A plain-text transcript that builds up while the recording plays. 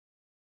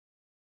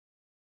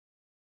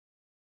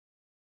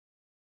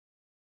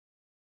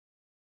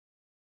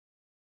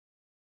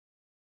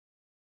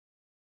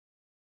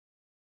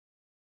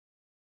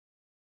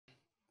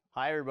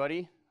Hi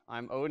everybody,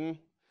 I'm Odin.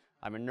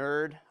 I'm a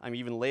nerd. I'm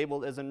even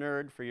labeled as a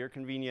nerd for your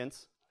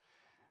convenience.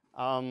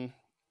 In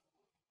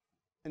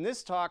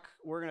this talk,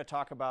 we're going to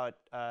talk about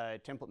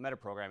template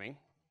metaprogramming.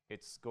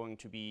 It's going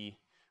to be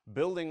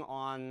building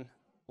on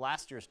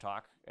last year's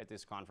talk at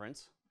this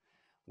conference,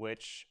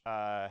 which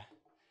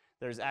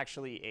there's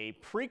actually a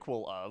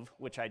prequel of,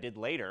 which I did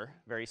later,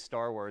 very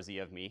Star Wars-y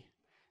of me.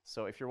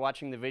 So if you're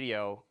watching the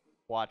video,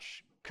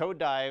 watch Code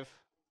Dive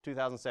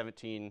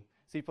 2017,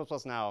 C++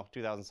 Now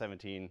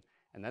 2017,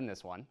 and then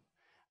this one.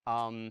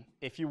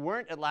 If you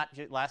weren't at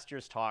last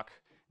year's talk,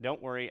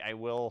 don't worry, I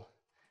will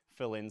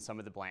fill in some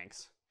of the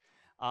blanks.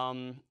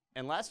 In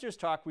last year's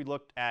talk, we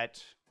looked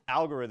at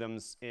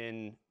algorithms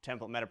in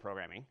template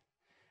metaprogramming.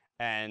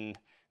 And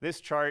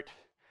this chart,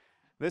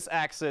 this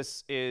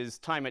axis is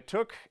time it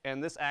took,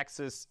 and this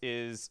axis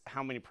is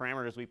how many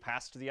parameters we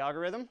passed to the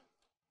algorithm.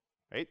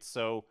 Right?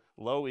 So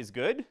low is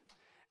good.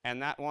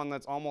 And that one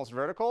that's almost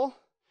vertical,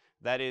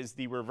 that is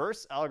the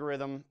reverse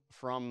algorithm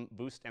from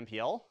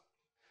Boost.MPL.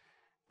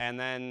 And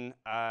then,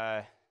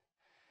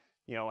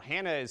 you know,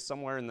 HANA is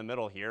somewhere in the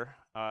middle here.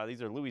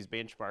 These are Louis'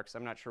 benchmarks.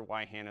 I'm not sure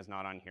why HANA's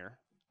not on here.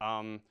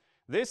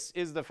 This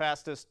is the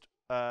fastest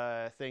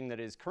thing that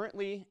is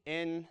currently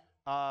in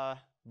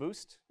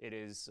Boost. It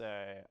is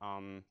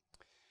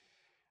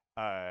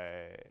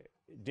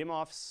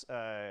Dimhoff's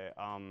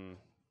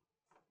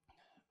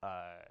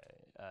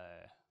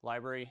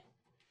library.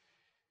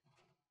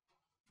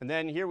 And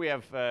then here we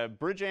have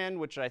Bridgeend,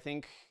 which I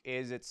think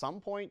is at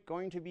some point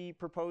going to be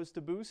proposed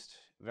to Boost.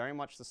 Very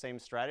much the same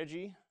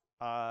strategy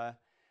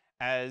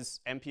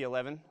as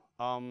MP11.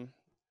 And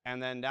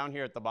then down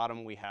here at the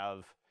bottom, we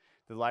have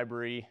the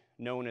library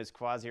known as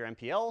kvasir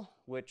MPL,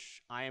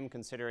 which I am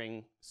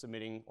considering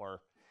submitting, or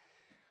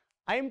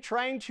I am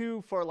trying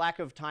to, for lack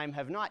of time,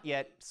 have not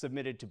yet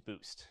submitted to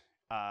Boost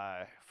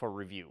for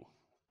review.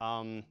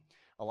 A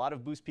lot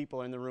of Boost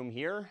people are in the room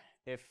here.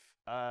 If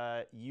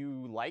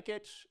you like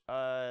it,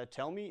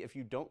 tell me. If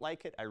you don't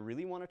like it, I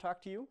really want to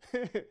talk to you.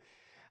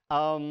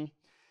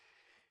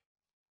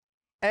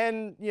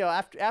 And you know,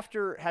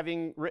 after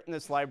having written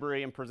this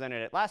library and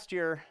presented it last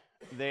year,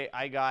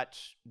 I got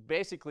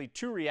basically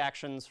 2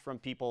 reactions from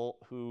people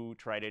who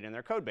tried it in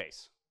their code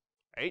base,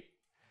 right?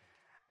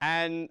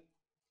 And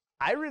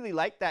I really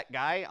like that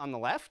guy on the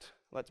left.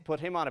 Let's put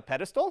him on a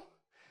pedestal,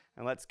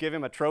 and let's give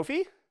him a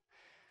trophy.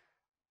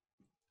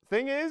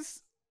 Thing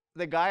is,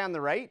 the guy on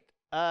the right,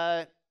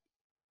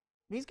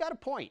 he's got a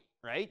point,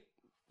 right?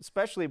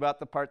 Especially about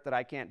the part that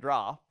I can't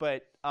draw.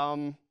 But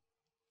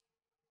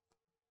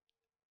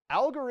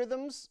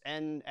algorithms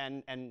and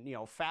you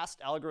know,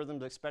 fast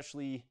algorithms,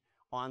 especially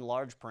on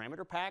large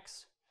parameter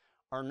packs,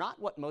 are not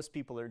what most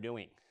people are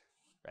doing,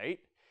 right?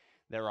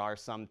 There are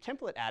some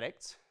template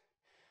addicts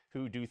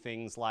who do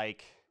things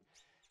like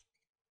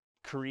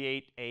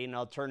create an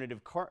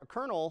alternative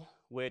kernel,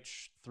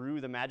 which through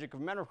the magic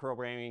of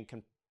metaprogramming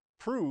can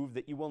prove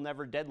that you will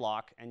never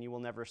deadlock and you will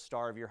never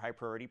starve your high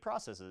priority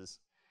processes.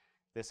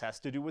 This has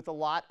to do with a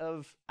lot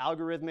of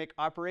algorithmic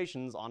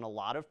operations on a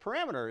lot of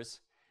parameters.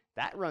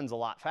 That runs a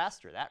lot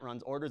faster. That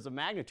runs orders of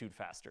magnitude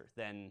faster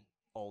than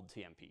old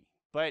TMP.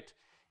 But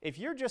if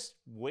you're just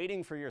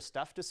waiting for your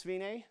stuff to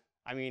SFINAE,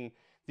 I mean,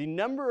 the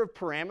number of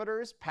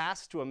parameters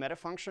passed to a meta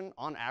function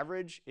on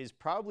average is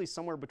probably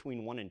somewhere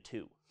between 1 and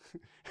 2,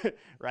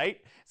 right?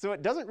 So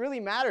it doesn't really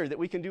matter that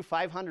we can do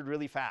 500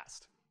 really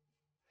fast.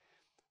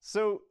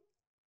 So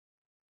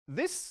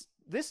this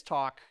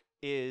talk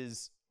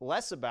is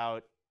less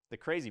about the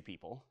crazy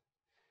people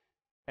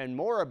and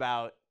more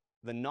about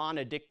the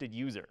non-addicted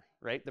user,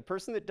 right? The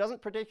person that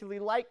doesn't particularly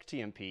like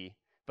TMP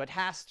but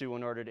has to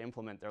in order to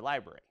implement their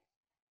library,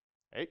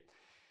 right?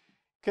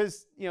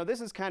 Because you know,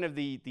 this is kind of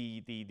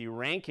the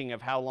ranking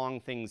of how long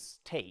things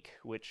take,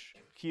 which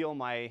Keel,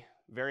 my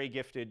very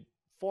gifted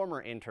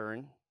former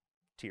intern,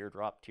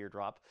 teardrop,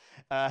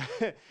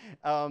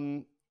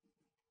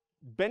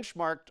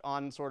 benchmarked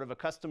on sort of a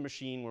custom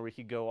machine where we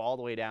could go all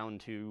the way down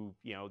to,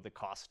 you know, the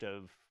cost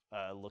of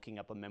looking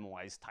up a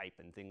memoized type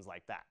and things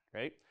like that,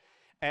 right?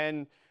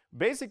 And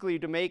basically,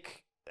 to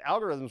make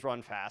algorithms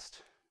run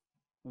fast,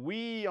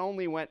 we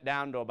only went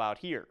down to about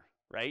here,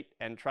 right?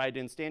 And tried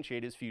to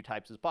instantiate as few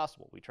types as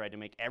possible. We tried to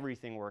make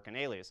everything work in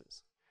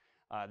aliases.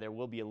 There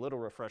will be a little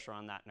refresher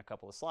on that in a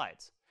couple of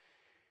slides.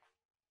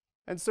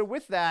 And so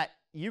with that,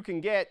 you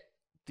can get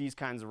these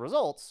kinds of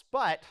results,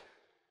 but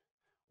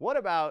what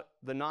about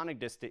the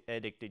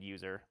non-addicted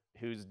user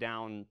who's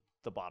down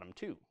the bottom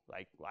 2?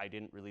 Like, I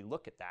didn't really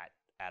look at that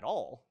at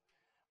all.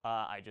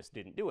 I just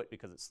didn't do it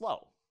because it's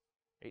slow,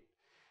 right?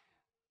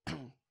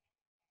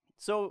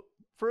 So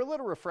for a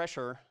little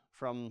refresher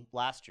from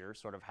last year,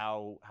 sort of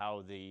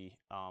how the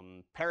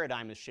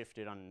paradigm has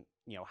shifted on,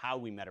 you know, how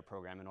we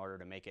metaprogram in order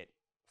to make it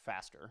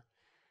faster.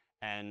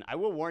 And I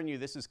will warn you,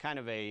 this is kind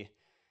of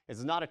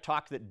it's not a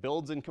talk that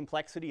builds in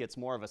complexity. It's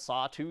more of a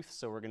sawtooth.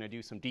 So we're going to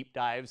do some deep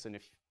dives. And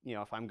if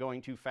I'm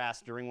going too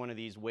fast during one of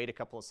these, wait a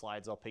couple of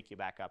slides. I'll pick you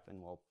back up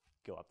and we'll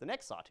go up the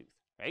next sawtooth,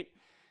 right?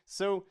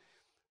 So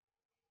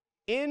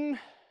in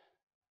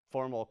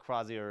formal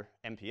kvasir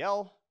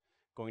MPL,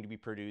 going to be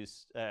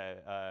proposed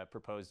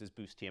as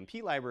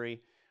Boost.TMP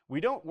library, we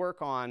don't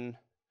work on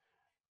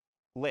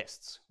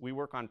lists. We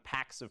work on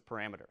packs of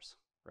parameters,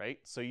 right?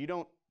 So you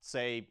don't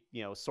say,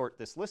 sort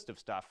this list of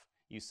stuff.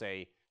 You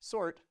say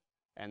sort,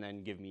 and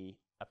then give me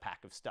a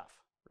pack of stuff,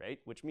 right?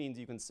 Which means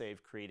you can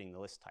save creating the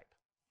list type.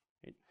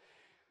 Right?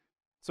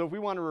 So if we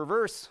want to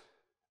reverse,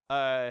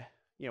 a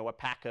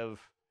pack of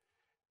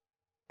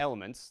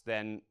elements,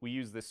 then we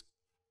use this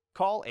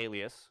call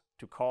alias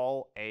to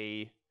call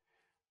a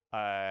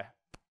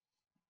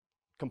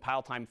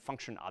compile time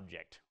function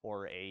object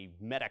or a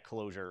meta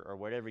closure or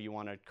whatever you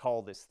want to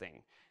call this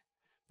thing.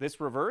 This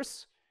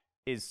reverse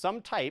is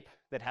some type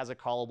that has a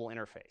callable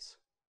interface,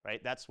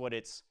 right? That's what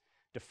it's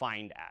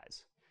defined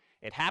as.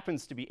 It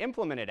happens to be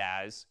implemented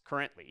as,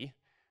 currently,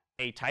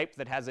 a type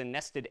that has a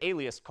nested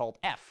alias called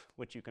f,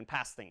 which you can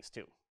pass things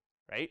to,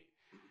 right?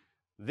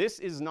 This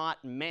is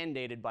not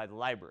mandated by the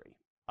library,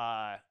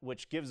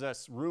 which gives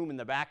us room in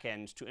the back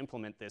end to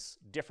implement this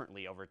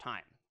differently over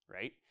time,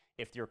 right?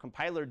 If your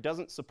compiler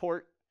doesn't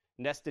support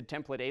nested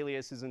template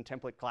aliases and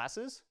template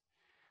classes,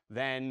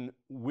 then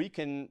we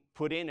can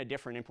put in a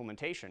different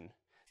implementation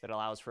that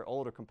allows for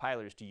older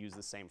compilers to use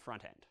the same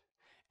front end.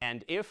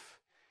 And if,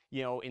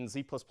 in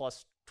Z++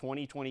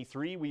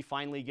 2023, we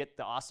finally get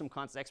the awesome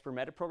const expr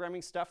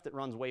metaprogramming stuff that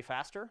runs way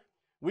faster,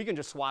 we can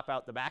just swap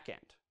out the back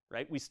end,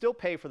 right? We still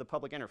pay for the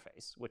public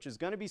interface, which is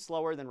going to be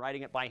slower than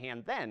writing it by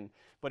hand then.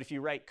 But if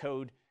you write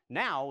code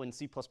now in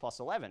C++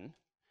 11,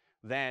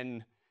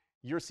 then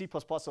your C++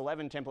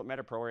 11 template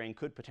metaprogramming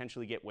could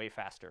potentially get way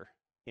faster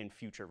in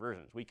future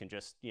versions. We can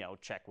just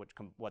check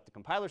what the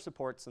compiler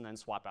supports and then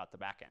swap out the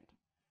back end,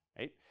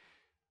 right?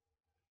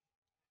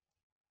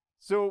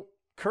 So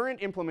current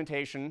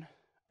implementation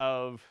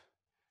of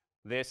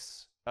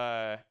this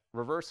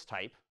reverse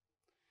type,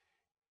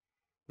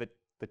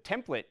 the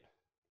template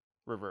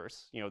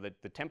reverse,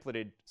 the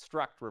templated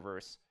struct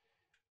reverse,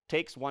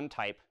 takes one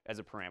type as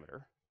a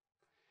parameter.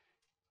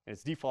 And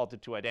it's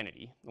defaulted to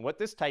identity. And what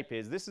this type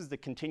is, this is the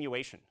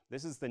continuation.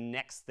 This is the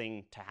next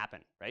thing to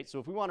happen, right? So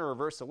if we want to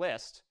reverse a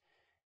list,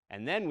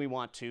 and then we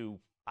want to,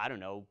 I don't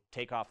know,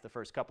 take off the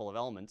first couple of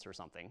elements or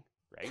something,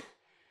 right?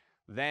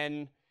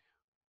 Then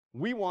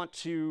we want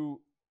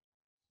to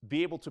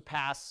be able to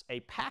pass a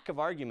pack of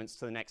arguments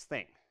to the next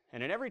thing.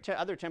 And in every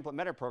other template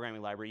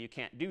metaprogramming library, you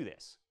can't do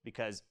this,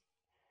 because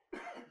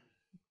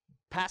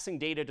passing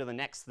data to the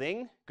next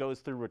thing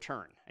goes through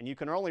return. And you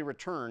can only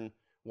return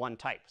one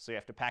type. So you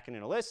have to pack it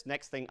in a list,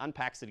 next thing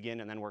unpacks it again,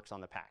 and then works on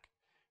the pack,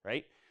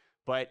 right?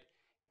 But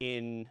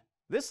in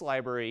this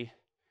library,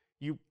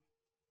 you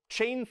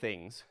chain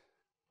things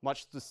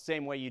much the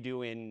same way you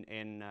do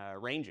in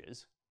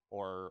ranges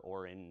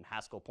or in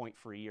Haskell point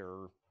free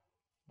or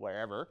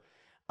wherever.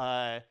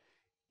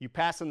 You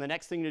pass them the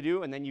next thing to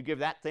do, and then you give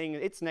that thing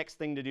its next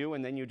thing to do,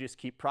 and then you just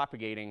keep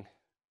propagating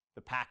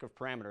the pack of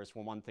parameters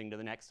from one thing to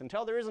the next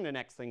until there isn't a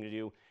next thing to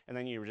do, and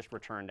then you just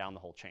return down the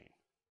whole chain,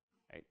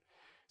 right?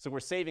 So we're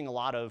saving a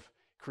lot of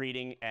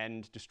creating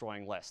and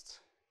destroying lists.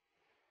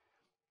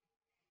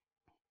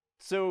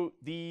 So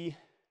the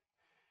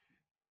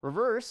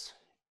reverse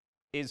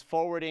is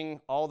forwarding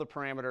all the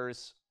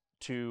parameters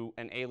to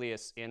an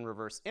alias in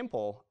reverse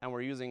impl, and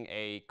we're using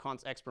a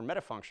const expr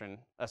meta function,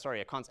 a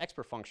const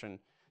expr function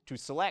to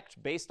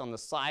select, based on the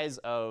size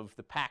of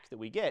the pack that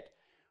we get,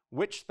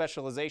 which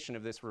specialization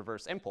of this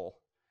reverse impl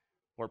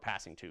we're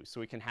passing to.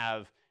 So we can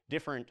have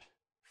different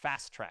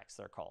fast tracks,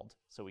 they're called.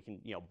 So we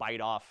can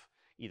bite off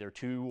either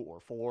 2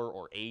 or 4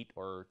 or 8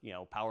 or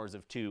powers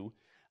of 2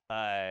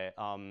 at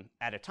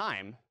a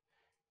time,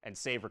 and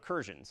save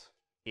recursions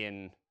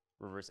in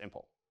reverse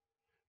impl.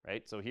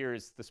 Right? So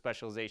here's the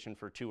specialization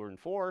for 2 and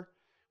 4.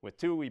 With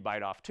 2, we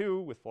bite off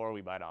 2. With 4,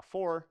 we bite off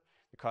 4.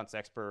 The const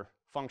expr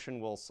function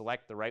will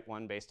select the right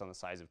one based on the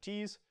size of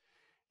t's.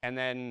 And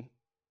then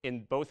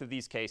in both of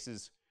these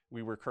cases,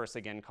 we recurse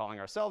again, calling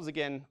ourselves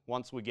again.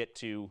 Once we get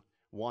to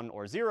 1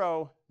 or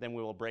 0, then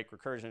we will break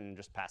recursion and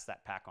just pass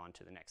that pack on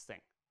to the next thing.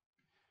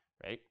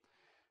 Right?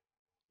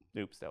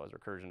 Oops, that was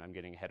recursion. I'm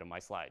getting ahead of my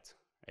slides.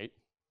 Right?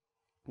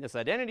 This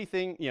identity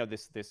thing,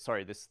 this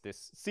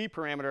C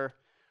parameter,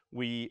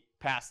 we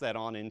pass that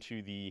on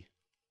into the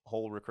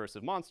whole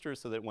recursive monster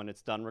so that when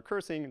it's done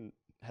recursing and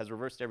has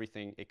reversed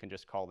everything, it can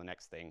just call the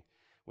next thing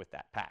with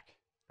that pack,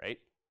 right?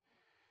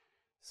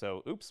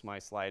 So, oops, my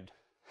slide.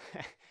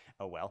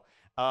 Oh well.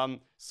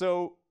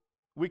 So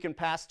we can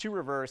pass to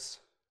reverse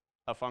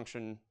a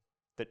function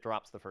that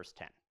drops the first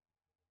 10,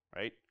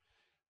 right?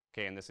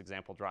 Okay, in this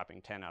example,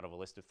 dropping 10 out of a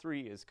list of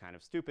 3 is kind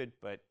of stupid,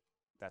 but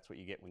that's what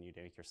you get when you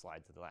make your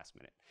slides at the last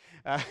minute.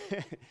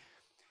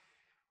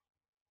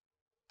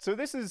 So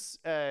this is,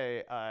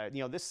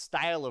 this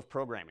style of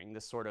programming,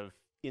 this sort of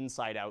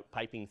inside-out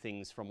piping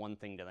things from one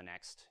thing to the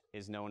next,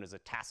 is known as a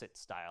tacit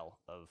style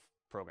of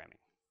programming,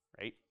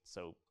 right?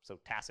 So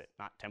tacit,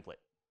 not template,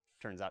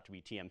 turns out to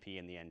be TMP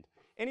in the end.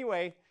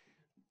 Anyway,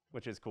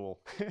 which is cool.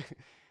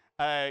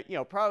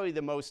 Probably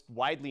the most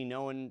widely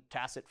known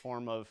tacit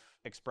form of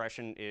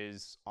expression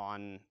is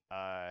on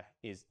the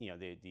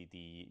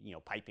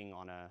piping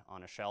on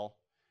a shell,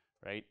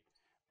 right?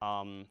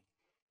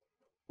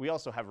 we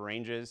also have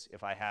ranges.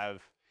 If I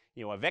have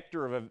a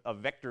vector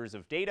of vectors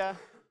of data,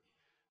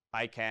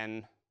 I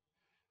can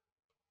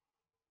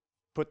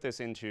put this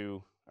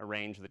into a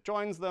range that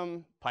joins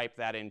them, pipe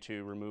that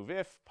into remove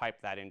if, pipe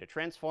that into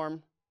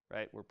transform,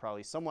 right? We're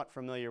probably somewhat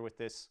familiar with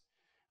this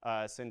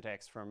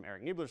syntax from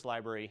Eric Niebler's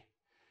library.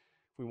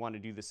 If we want to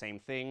do the same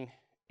thing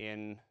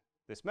in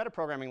this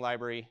metaprogramming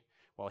library,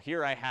 well,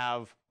 here I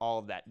have all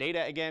of that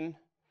data again.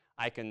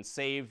 I can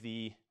save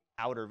the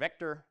outer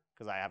vector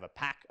because I have a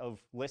pack of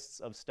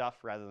lists of stuff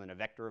rather than a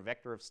vector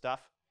of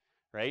stuff,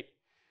 right?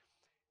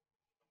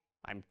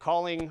 I'm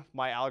calling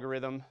my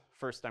algorithm.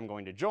 First, I'm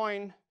going to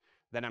join.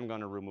 Then I'm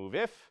going to remove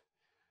if.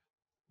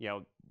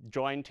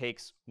 Join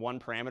takes one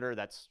parameter.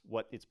 That's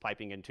what it's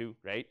piping into,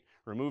 right?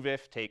 Remove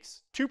if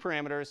takes two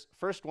parameters.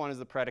 First one is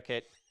the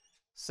predicate.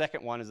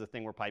 Second one is the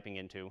thing we're piping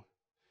into.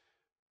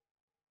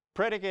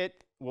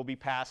 Predicate will be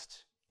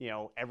passed,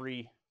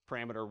 every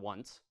parameter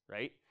once,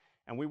 right?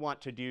 And we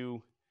want to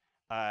do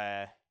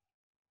a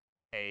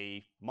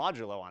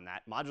modulo on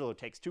that. Modulo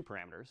takes two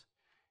parameters.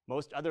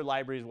 Most other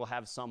libraries will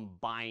have some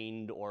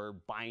bind or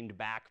bind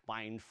back,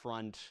 bind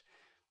front,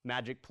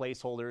 magic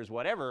placeholders,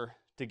 whatever,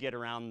 to get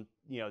around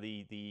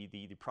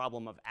the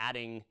problem of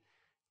adding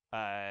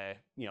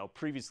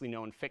previously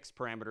known fixed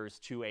parameters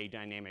to a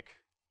dynamic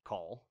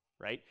call,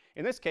 right?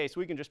 In this case,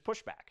 we can just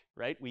push back,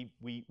 right?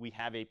 We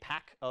have a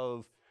pack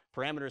of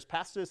parameters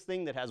passed to this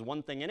thing that has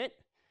one thing in it.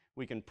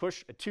 We can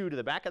push a 2 to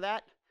the back of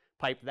that,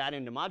 pipe that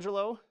into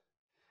modulo,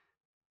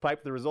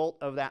 pipe the result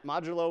of that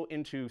modulo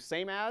into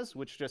same as,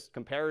 which just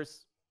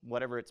compares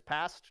whatever it's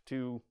passed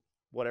to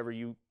whatever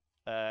you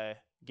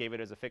gave it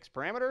as a fixed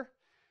parameter.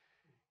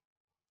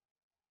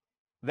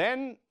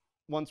 Then,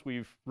 once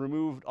we've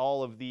removed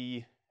all of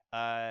the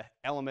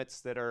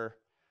elements that are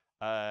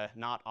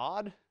not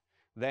odd,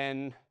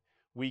 then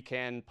we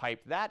can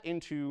pipe that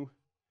into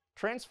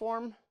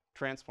transform.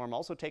 Transform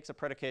also takes a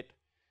predicate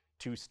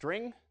to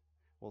string.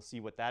 We'll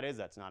see what that is.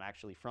 That's not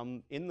actually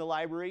from in the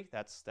library.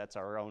 That's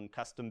our own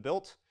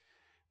custom-built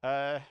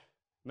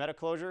meta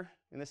closure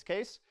in this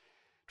case.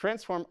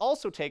 Transform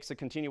also takes a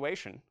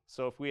continuation.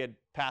 So if we had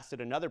passed it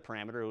another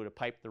parameter, it would have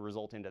piped the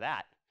result into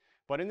that.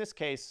 But in this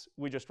case,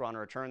 we just run a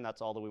return.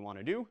 That's all that we want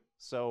to do.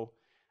 So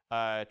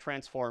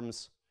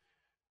transform's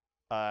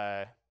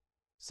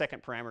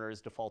second parameter is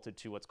defaulted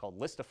to what's called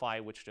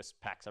listify, which just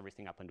packs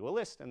everything up into a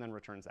list and then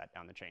returns that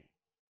down the chain.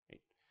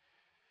 Right?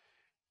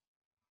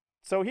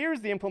 So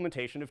here's the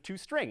implementation of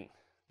toString,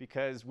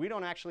 because we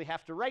don't actually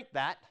have to write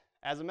that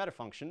as a meta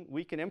function.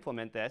 We can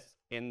implement this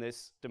in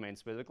this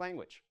domain-specific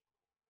language.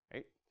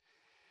 Right?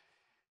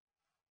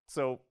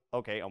 So,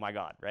 okay, oh my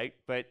God, right?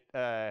 But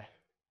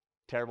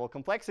terrible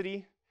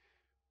complexity.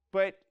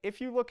 But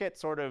if you look at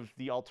sort of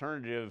the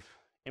alternative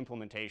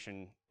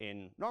implementation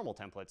in normal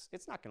templates,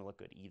 it's not going to look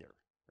good either,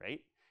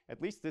 right?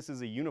 At least this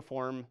is a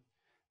uniform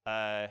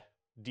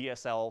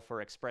DSL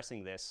for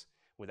expressing this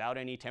without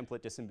any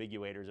template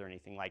disambiguators or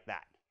anything like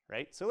that,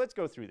 right? So let's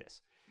go through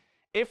this.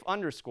 If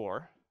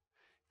underscore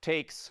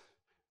takes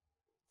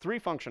 3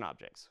 function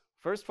objects.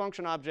 First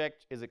function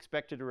object is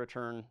expected to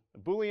return a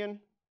Boolean,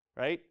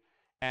 right?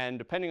 And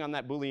depending on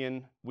that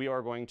Boolean, we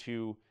are going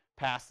to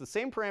pass the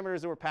same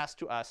parameters that were passed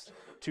to us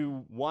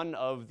to one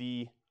of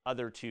the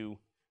other 2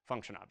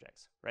 function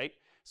objects, right?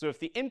 So if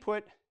the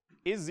input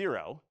is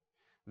 0,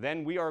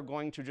 then we are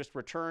going to just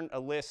return a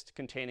list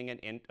containing an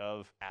int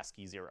of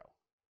ASCII 0,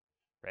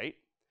 right?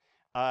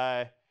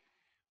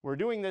 We're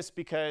doing this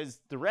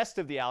because the rest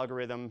of the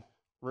algorithm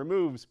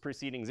removes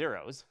preceding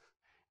zeros.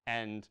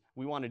 And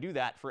we want to do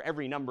that for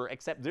every number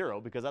except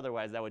 0, because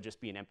otherwise that would just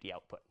be an empty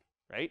output,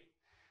 right?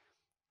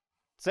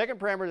 Second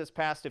parameter that's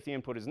passed if the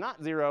input is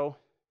not 0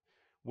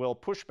 will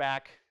push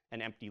back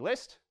an empty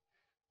list.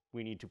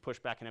 We need to push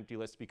back an empty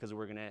list because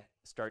we're going to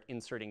start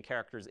inserting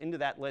characters into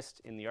that list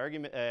in the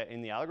argument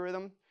in the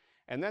algorithm,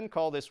 and then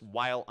call this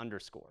while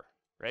underscore,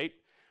 right?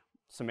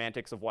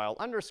 Semantics of while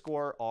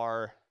underscore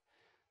are,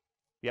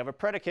 you have a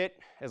predicate.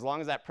 As long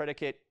as that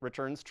predicate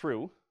returns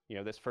true,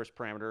 this first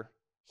parameter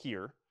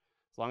here,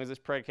 as long as this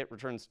predicate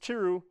returns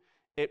true,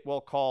 it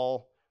will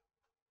call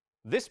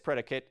this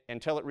predicate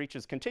until it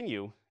reaches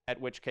continue, at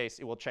which case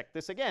it will check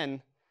this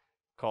again,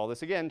 call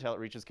this again until it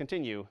reaches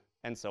continue,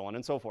 and so on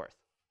and so forth,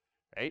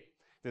 right?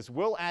 This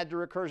will add to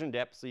recursion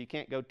depth, so you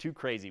can't go too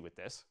crazy with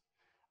this.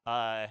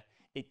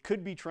 It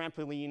could be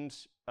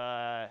trampolined.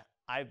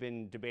 I've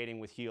been debating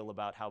with Heel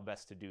about how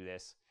best to do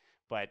this,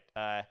 but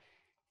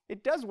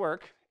it does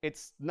work.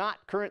 It's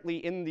not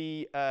currently in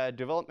the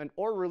development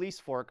or release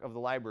fork of the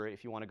library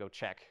if you want to go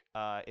check.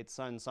 It's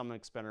on some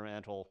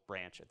experimental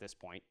branch at this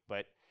point,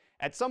 but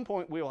at some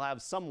point we will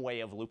have some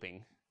way of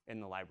looping in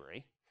the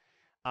library.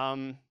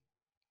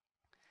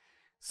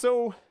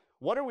 So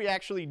what are we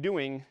actually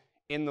doing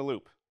in the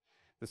loop?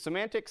 The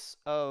semantics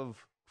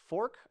of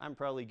fork, I'm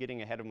probably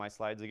getting ahead of my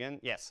slides again.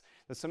 Yes,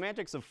 the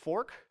semantics of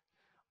fork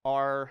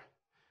are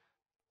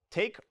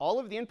take all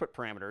of the input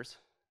parameters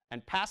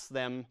and pass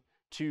them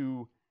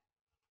to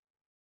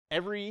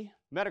every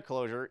meta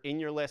closure in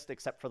your list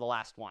except for the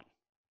last one,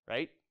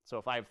 right? So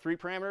if I have 3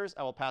 parameters,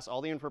 I will pass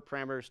all the input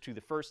parameters to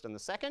the first and the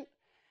second,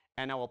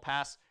 and I will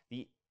pass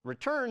the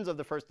returns of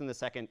the first and the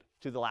second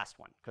to the last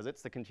one, because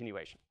it's the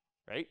continuation,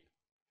 right?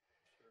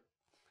 Sure.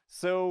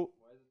 So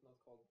why is it not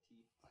called T?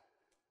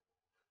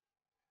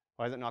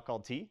 Why is it not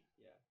called T?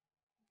 Yeah.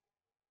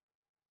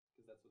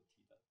 Because that's what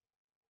T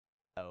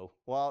does. Oh,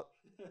 well,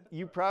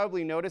 you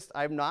probably noticed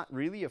I'm not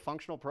really a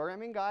functional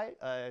programming guy.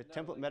 No,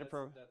 Template like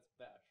metaprogramming.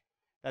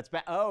 that's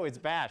Bash. That's oh, it's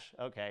Bash.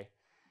 Okay,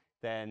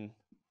 then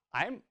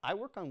I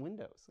work on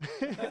Windows.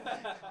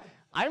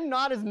 I'm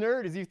not as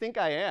nerd as you think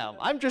I am.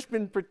 I've just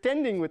been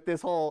pretending with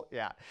this whole,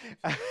 yeah.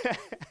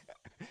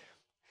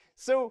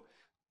 So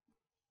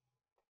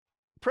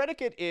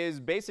predicate is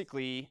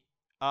basically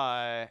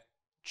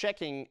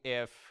checking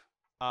if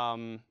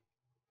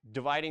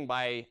dividing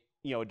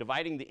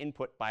the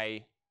input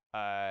by,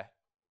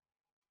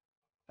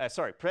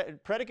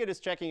 predicate is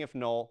checking if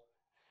null.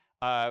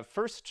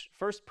 First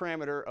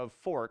parameter of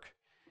fork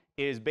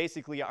is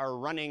basically our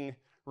running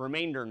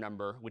remainder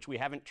number, which we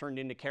haven't turned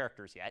into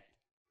characters yet,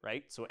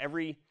 right? So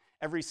every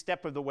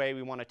step of the way,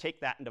 we want to take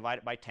that and divide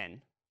it by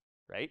 10,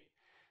 right?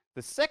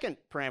 The second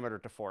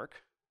parameter to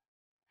fork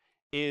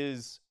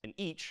is an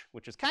each,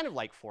 which is kind of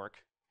like fork.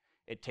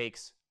 It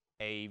takes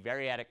a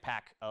variadic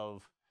pack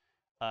of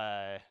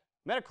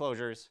meta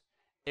closures.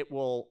 It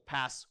will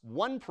pass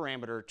one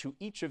parameter to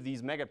each of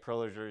these mega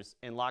closures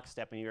in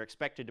lockstep, and you're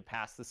expected to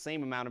pass the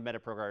same amount of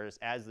metaprogrammers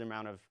as the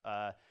amount of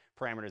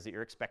parameters that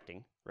you're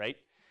expecting, right?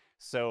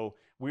 So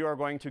we are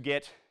going to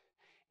get,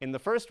 in the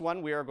first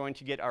one, we are going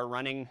to get our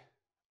running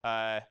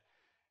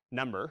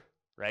number,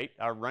 right?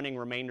 Our running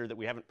remainder that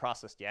we haven't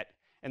processed yet.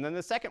 And then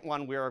the second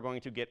one, we are going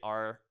to get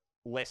our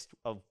list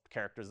of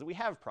characters that we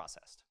have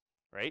processed,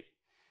 right?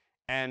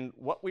 And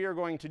what we are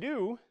going to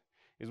do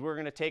is we're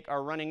going to take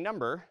our running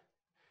number,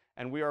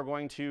 and we are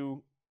going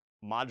to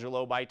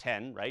modulo by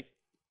 10, right?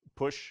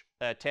 Push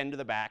 10 to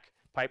the back,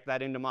 pipe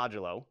that into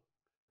modulo,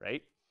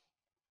 right?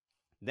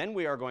 Then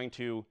we are going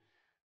to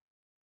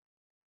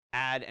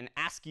add an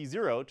ASCII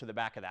 0 to the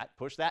back of that,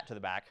 push that to the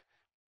back,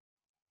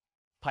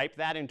 pipe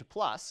that into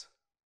plus,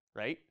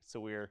 right? So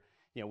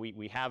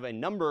we have a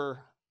number,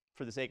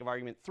 for the sake of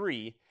argument,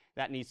 3.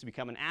 That needs to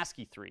become an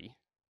ASCII 3,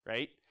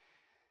 right?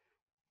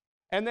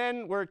 And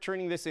then we're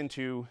turning this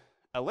into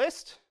a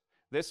list.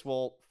 This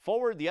will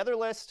forward the other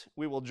list.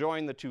 We will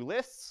join the two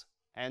lists,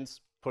 and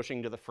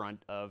pushing to the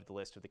front of the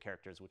list of the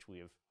characters which we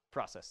have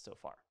processed so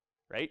far,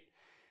 right?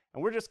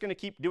 And we're just going to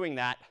keep doing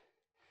that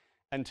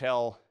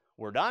until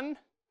we're done,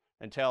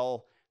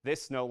 until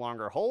this no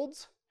longer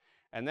holds.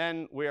 And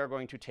then we are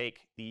going to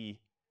take the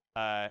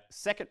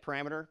second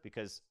parameter,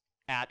 because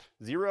at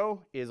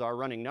 0 is our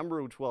running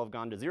number, which will have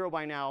gone to 0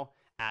 by now.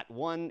 At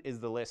 1 is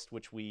the list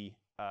which we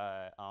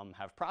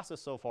have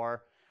processed so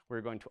far.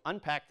 We're going to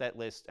unpack that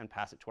list and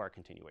pass it to our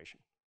continuation,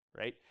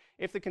 right?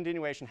 If the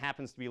continuation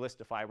happens to be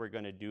listify, we're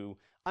going to do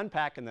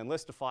unpack and then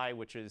listify,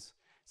 which is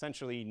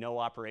essentially no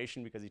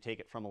operation because you take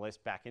it from a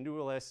list back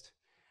into a list.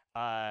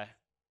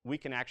 We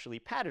can actually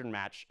pattern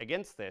match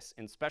against this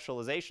in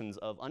specializations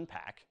of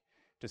unpack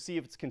to see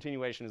if its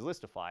continuation is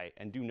listify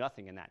and do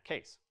nothing in that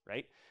case,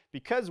 right?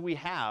 Because we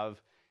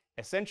have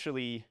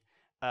essentially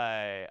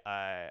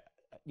a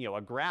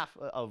graph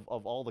of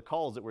all the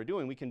calls that we're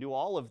doing, we can do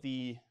all of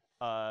the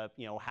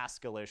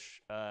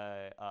Haskell-ish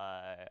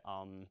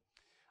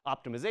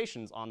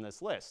optimizations on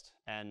this list.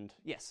 And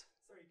yes?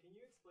 Sorry, can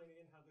you explain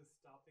again how the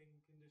stopping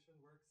condition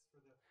works for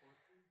the fork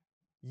tree?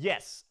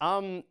 Yes.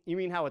 You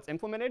mean how it's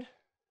implemented?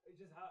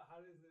 Just how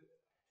does it,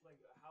 like,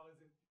 how is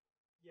it,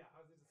 yeah,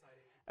 how is it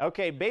deciding?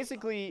 Okay,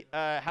 basically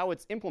how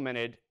it's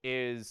implemented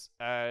is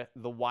the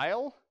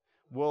while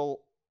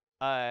will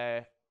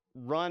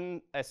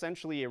run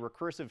essentially a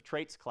recursive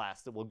traits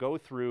class that will go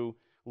through,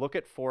 look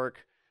at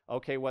fork,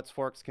 okay, what's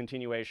fork's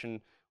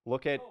continuation,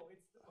 look at... Oh,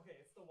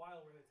 it's the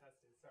while where the test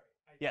is, sorry.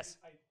 Yes,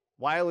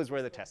 while is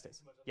where the test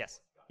is. Yes,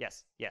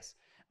 yes, yes.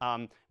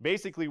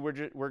 Basically, we're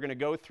going to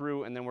go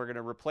through, and then we're going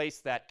to replace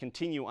that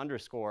continue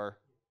underscore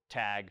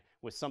tag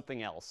with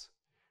something else.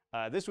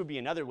 This would be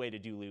another way to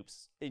do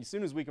loops. As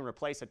soon as we can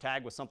replace a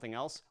tag with something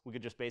else, we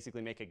could just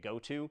basically make a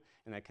goto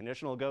and a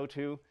conditional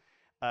goto.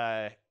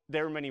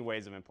 There are many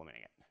ways of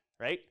implementing it,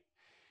 right?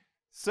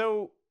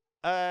 So,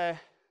 the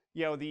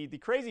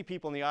crazy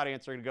people in the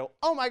audience are going to go,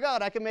 oh my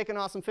god, I can make an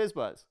awesome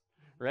fizzbuzz,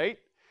 right?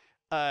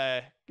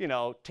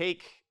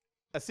 Take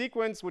a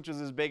sequence which is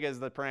as big as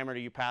the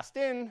parameter you passed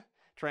in,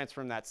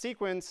 transform that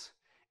sequence.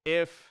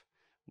 If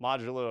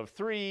modulo of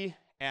 3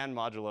 and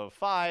modulo of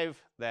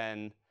 5,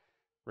 then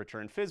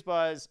return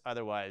fizzbuzz,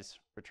 otherwise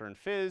return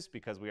fizz,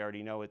 because we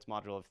already know it's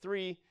modulo of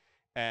 3,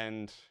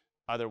 and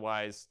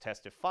otherwise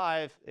test if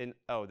 5, and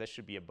oh, this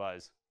should be a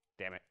buzz.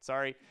 Damn it,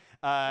 sorry.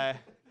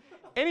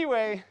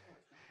 Anyway.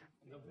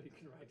 Nobody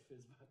can write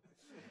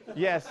fizzbuzz.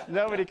 Yes,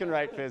 nobody can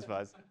write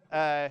fizzbuzz.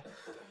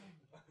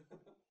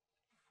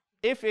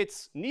 If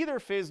it's neither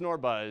fizz nor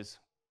buzz,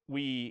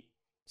 we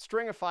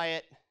stringify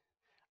it.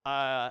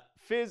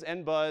 Fizz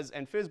and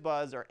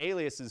fizzbuzz are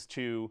aliases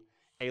to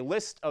a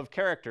list of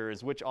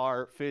characters which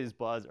are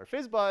fizzbuzz or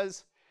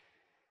fizzbuzz.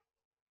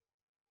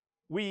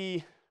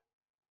 We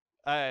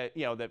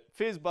that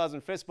fizzbuzz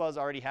and fistbuzz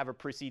already have a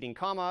preceding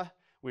comma.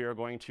 We are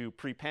going to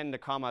prepend a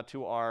comma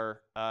to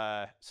our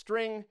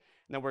string, and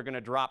then we're going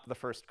to drop the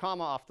first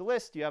comma off the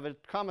list. You have a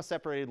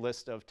comma-separated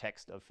list of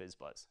text of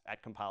fizzbuzz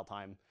at compile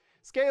time,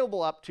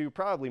 scalable up to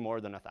probably more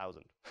than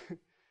 1,000,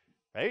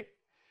 right?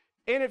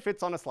 And it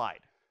fits on a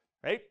slide,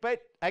 right?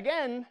 But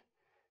again,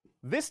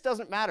 this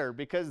doesn't matter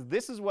because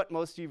this is what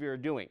most of you are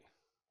doing,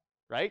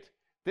 right?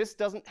 This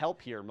doesn't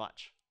help here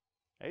much,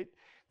 right?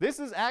 This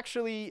is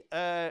actually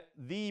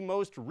the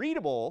most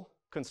readable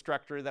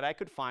constructor that I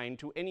could find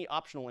to any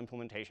optional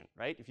implementation,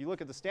 right? If you look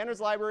at the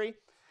standards library,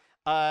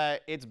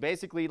 it's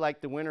basically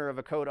like the winner of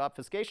a code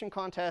obfuscation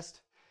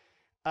contest.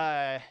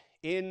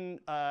 In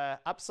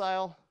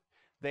Upsile,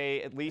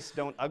 they at least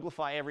don't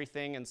uglify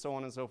everything and so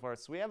on and so forth.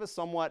 So we have a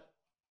somewhat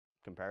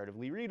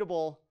comparatively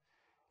readable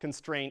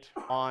constraint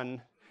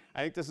on,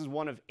 I think this is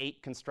one of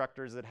 8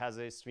 constructors that has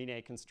a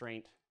SFINAE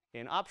constraint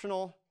in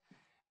optional.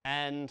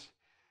 And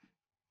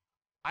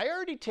I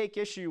already take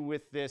issue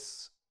with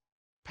this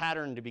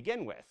pattern to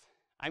begin with.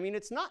 I mean,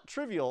 it's not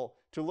trivial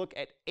to look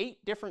at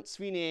 8 different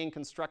SFINAE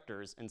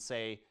constructors and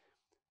say,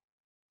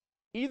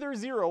 either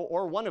 0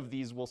 or 1 of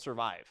these will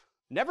survive.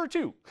 Never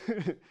 2,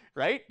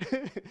 right?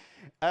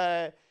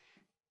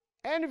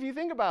 And if you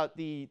think about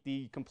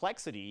the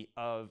complexity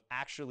of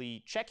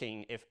actually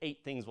checking if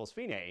 8 things will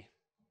SFINAE,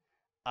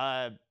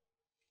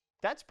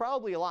 that's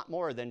probably a lot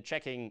more than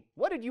checking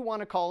what did you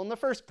want to call in the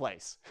first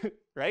place,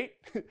 right?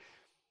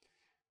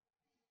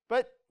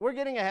 But we're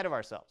getting ahead of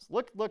ourselves.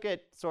 Look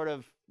at sort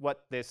of how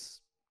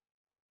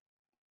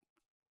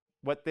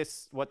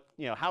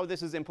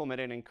this is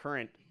implemented in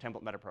current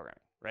template metaprogramming,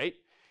 right?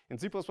 In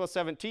C++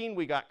 17,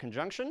 we got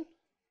conjunction.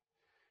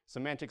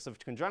 Semantics of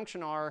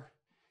conjunction are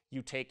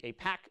you take a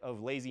pack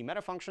of lazy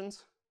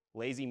metafunctions,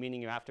 lazy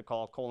meaning you have to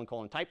call :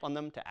 type on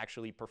them to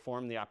actually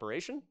perform the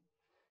operation,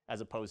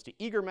 as opposed to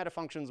eager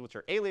metafunctions, which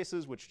are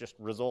aliases, which just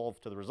resolve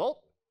to the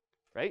result,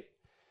 right?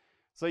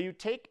 So you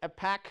take a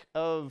pack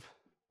of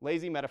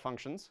lazy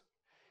metafunctions,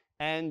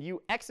 and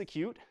you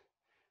execute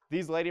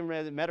these lazy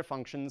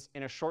metafunctions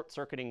in a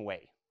short-circuiting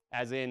way,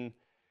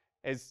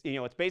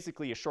 it's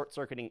basically a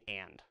short-circuiting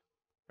AND,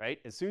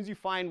 right? As soon as you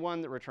find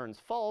one that returns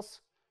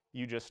false,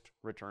 you just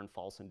return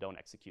false and don't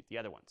execute the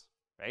other ones,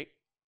 right?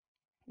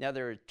 Now,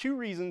 there are 2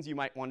 reasons you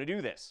might want to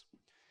do this.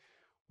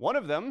 One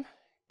of them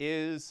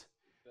is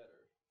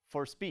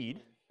for speed.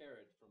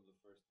 Inherit from the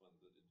first one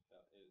that is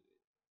false.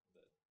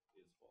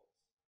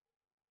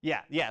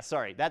 Yeah,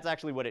 sorry. That's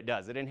actually what it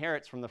does. It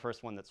inherits from the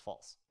first one that's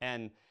false.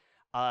 And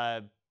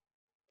that...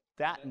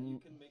 And you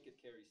can make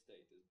it carry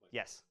state. Is my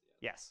yes, point,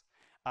 yes.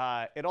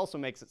 It also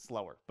makes it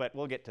slower, but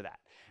we'll get to that.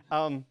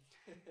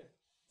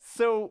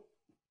 So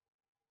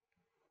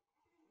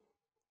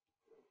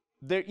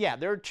there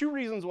are 2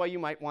 reasons why you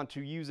might want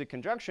to use a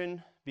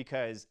conjunction,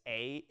 because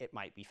A, it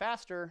might be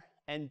faster,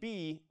 and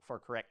B, for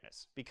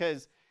correctness.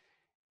 Because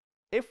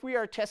if we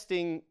are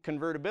testing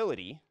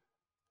convertibility,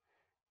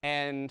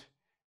 and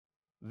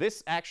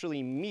this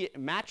actually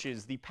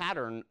matches the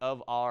pattern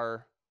of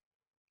our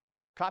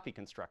copy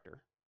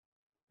constructor,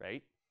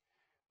 right,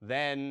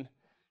 then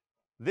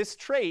this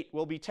trait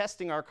will be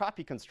testing our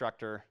copy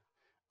constructor,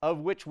 of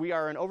which we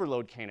are an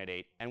overload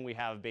candidate, and we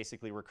have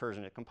basically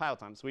recursion at compile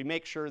time. So we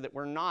make sure that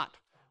we're not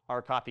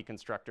our copy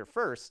constructor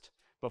first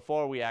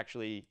before we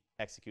actually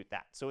execute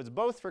that. So it's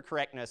both for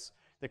correctness.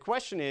 The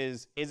question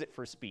is it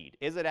for speed?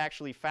 Is it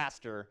actually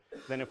faster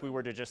than if we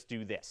were to just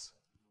do this,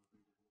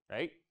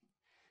 right?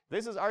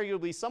 This is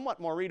arguably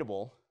somewhat more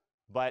readable,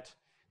 but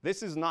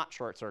this is not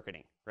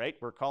short-circuiting, right?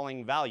 We're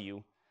calling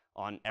value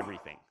on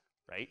everything,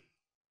 right?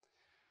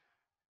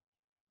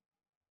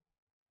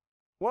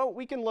 Well,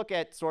 we can look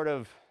at sort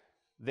of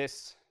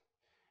this.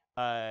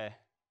 Oops,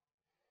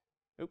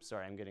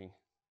 sorry, I'm getting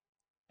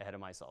ahead of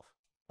myself.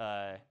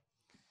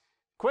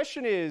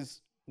 Question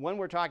is, when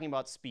we're talking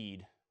about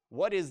speed,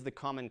 what is the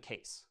common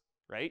case,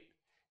 right?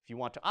 If you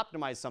want to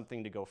optimize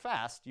something to go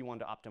fast, you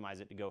want to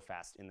optimize it to go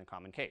fast in the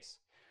common case.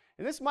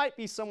 And this might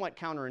be somewhat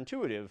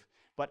counterintuitive,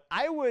 but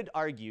I would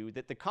argue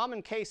that the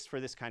common case for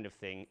this kind of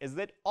thing is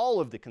that all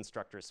of the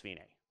constructors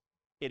SFINAE.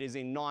 It is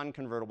a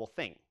non-convertible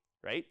thing,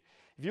 right?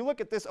 If you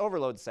look at this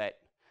overload set,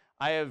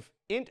 I have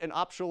int and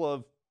optional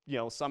of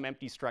some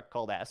empty struct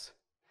called s,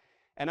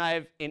 and I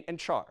have int and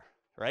char,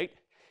 right?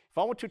 If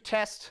I want to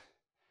test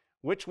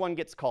which one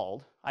gets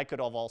called, I could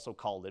have also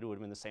called it. It would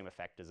have been the same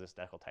effect as this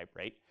decal type,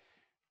 right?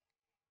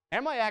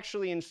 Am I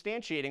actually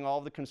instantiating all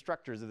of the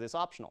constructors of this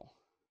optional?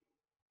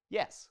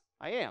 Yes,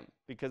 I am,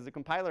 because the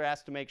compiler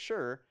has to make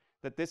sure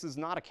that this is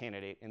not a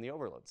candidate in the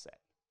overload set,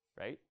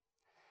 right?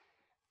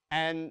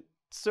 And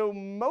so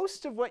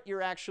most of what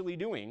you're actually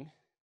doing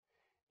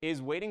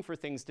is waiting for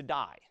things to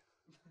die,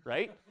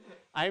 right?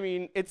 I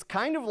mean, it's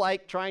kind of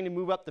like trying to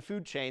move up the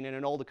food chain in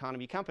an old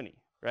economy company,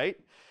 right?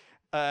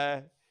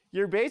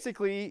 You're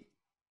basically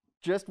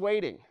just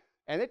waiting.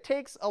 And it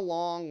takes a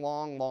long,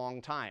 long,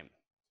 long time.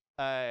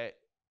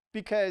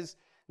 Because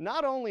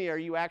not only are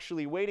you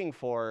actually waiting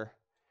for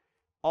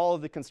all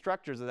of the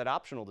constructors of that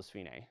optional to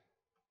SFINAE,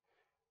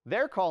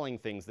 they're calling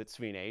things that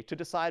SFINAE to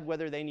decide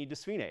whether they need to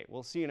SFINAE.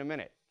 We'll see in a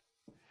minute.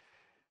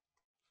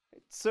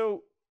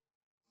 So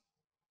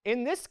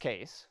in this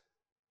case,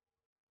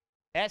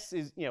 S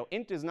is,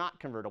 int is not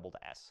convertible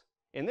to S.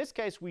 In this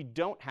case, we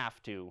don't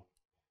have to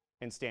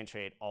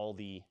instantiate all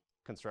the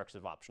constructs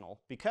of optional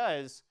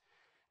because,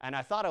 and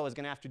I thought I was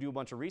going to have to do a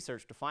bunch of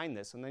research to find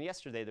this, and then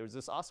yesterday there was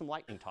this awesome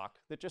lightning talk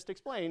that just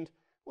explained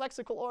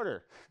lexical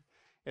order.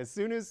 As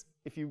soon as,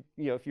 if you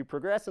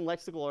progress in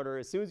lexical order,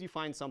 as soon as you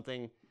find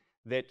something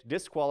that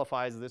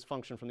disqualifies this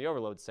function from the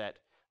overload set,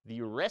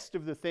 the rest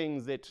of the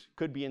things that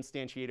could be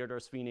instantiated or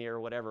SFINAE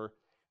or whatever,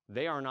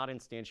 they are not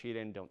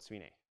instantiated and don't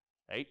SFINAE,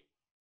 right?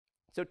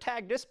 So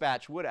tag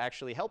dispatch would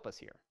actually help us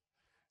here,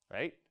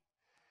 right?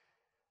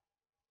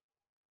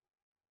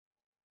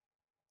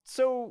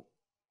 So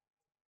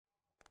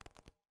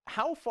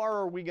how far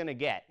are we going to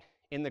get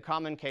in the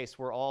common case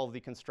where all of the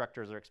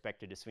constructors are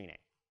expected to SFINAE,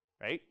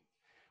 right?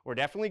 We're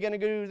definitely going to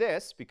do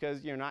this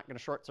because you're not going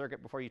to short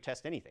circuit before you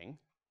test anything,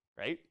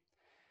 right?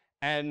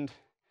 And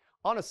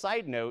on a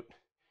side note,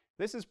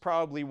 this is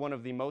probably one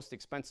of the most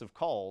expensive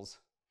calls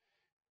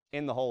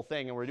in the whole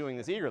thing, and we're doing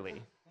this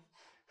eagerly.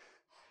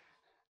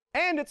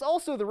 And it's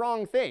also the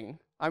wrong thing.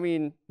 I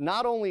mean,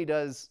 not only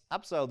does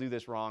Upsell do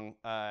this wrong,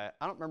 I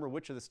don't remember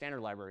which of the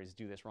standard libraries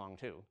do this wrong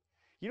too.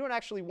 You don't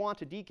actually want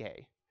to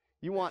decay.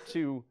 You want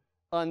to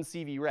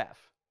un-CVRef.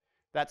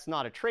 That's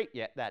not a trait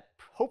yet. That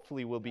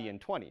hopefully will be in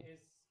 20. Is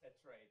a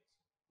trait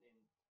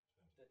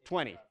in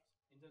 20.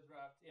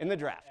 In the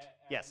draft,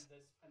 yes.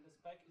 And the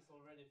spec is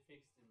already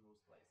fixed in most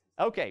places.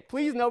 OK,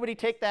 please nobody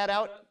take that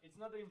out. It's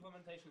not the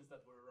implementations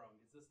that were wrong.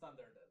 It's the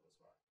standard that was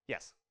wrong.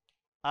 Yes.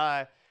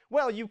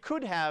 Well, you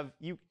could have,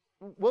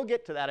 we'll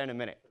get to that in a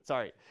minute.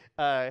 Sorry.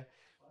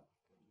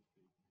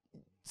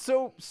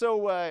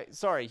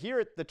 Sorry, here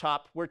at the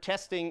top, we're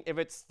testing if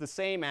it's the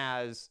same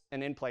as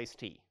an in-place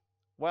T.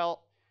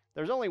 Well,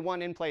 there's only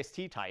one in-place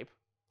T type.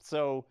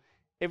 So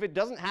if it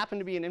doesn't happen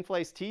to be an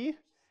in-place T,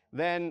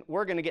 then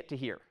we're going to get to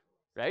here,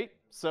 right?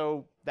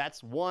 So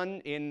that's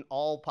one in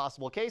all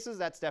possible cases.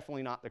 That's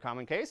definitely not the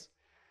common case.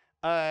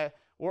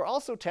 We're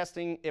also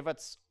testing if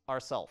it's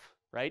ourself,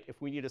 right?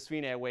 If we need a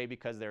SFINAE away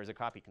because there's a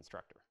copy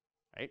constructor,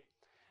 right?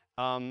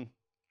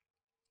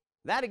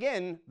 That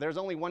again, there's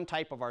only one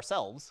type of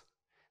ourselves.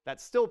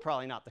 That's still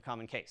probably not the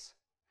common case.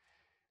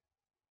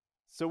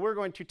 So we're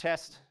going to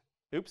test,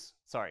 oops,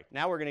 sorry.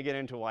 Now we're going to get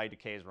into why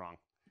decay is wrong.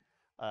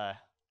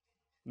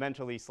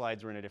 Mentally,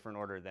 slides are in a different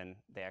order than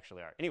they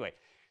actually are. Anyway,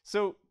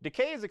 so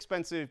decay is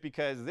expensive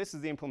because this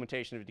is the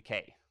implementation of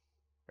decay,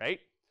 right?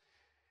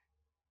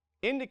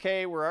 In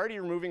decay, we're already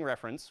removing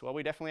reference. Well,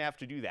 we definitely have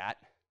to do that,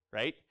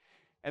 right?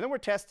 And then we're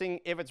testing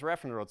if it's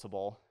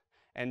referenceable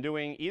and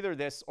doing either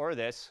this or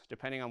this,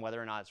 depending on whether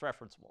or not it's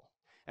referenceable.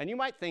 And you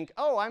might think,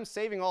 oh, I'm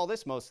saving all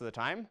this most of the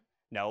time.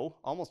 No,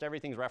 almost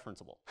everything's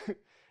referenceable,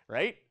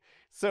 right?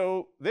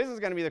 So this is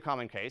going to be the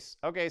common case.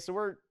 OK,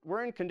 so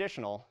we're in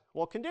conditional.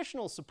 Well,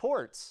 conditional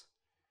supports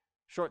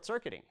short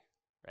circuiting,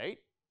 right?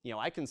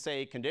 I can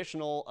say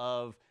conditional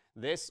of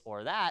this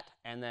or that,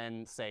 and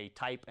then say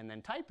type and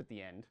then type at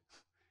the end,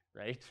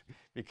 right?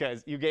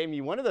 Because you gave me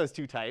one of those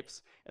two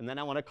types, and then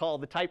I want to call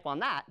the type on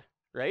that,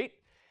 right?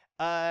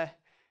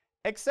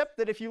 Except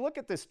that if you look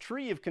at this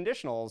tree of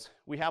conditionals,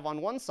 we have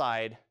on one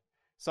side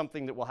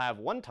something that will have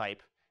one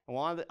type, and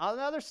on the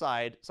other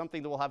side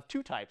something that will have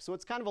two types. So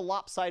it's kind of a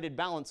lopsided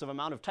balance of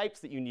amount of types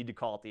that you need to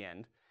call at the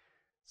end.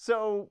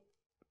 So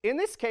in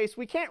this case,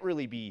 we can't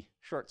really be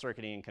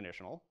short-circuiting and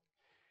conditional.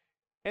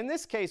 In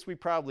this case, we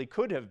probably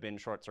could have been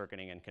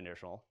short-circuiting and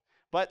conditional.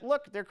 But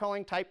look, they're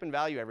calling type and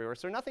value everywhere.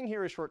 So nothing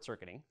here is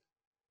short-circuiting,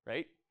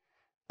 right?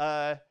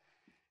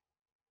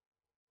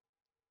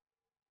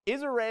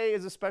 Is-array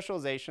is a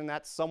specialization.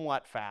 That's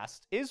somewhat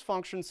fast.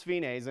 Is-function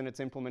SFINAEs in its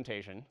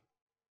implementation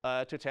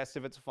to test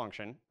if it's a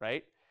function,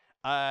 right?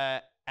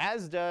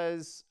 As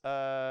does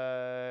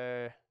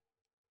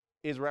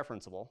is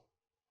referenceable.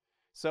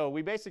 So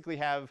we basically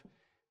have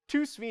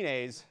two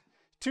SFINAEs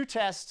to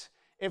test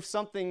if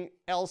something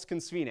else can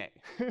SFINAE,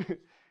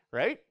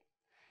 right?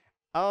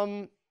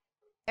 And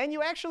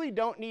you actually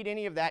don't need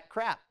any of that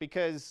crap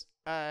because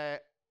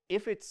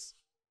if it's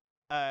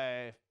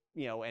an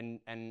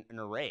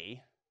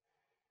array,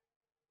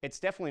 it's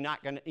definitely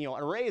not going to,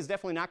 an array is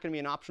definitely not going to be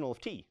an optional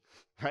of T,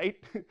 right?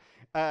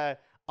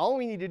 All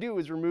we need to do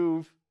is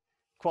remove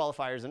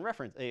qualifiers and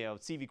reference,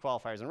 CV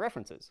qualifiers and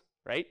references,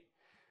 right?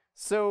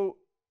 So,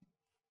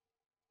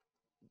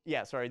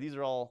 yeah, sorry, these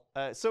are all,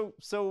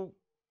 so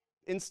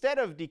instead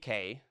of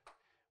decay,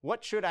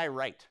 what should I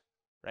write,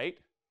 right?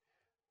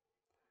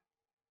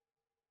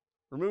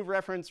 Remove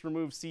reference,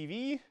 remove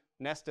CV,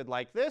 nested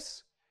like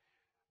this.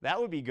 That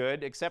would be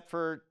good, except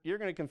for you're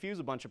going to confuse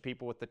a bunch of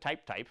people with the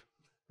type,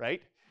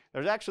 right?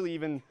 There's actually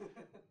even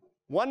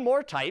one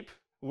more type,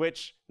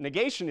 which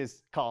negation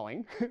is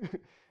calling,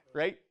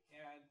 right?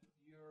 And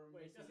you're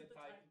missing a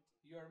type.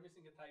 You are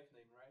missing a type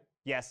name, right?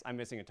 Yes, I'm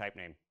missing a type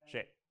name.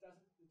 Shit.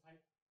 Doesn't the type?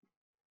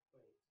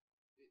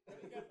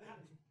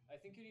 I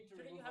think you need to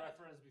remove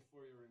reference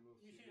before you remove.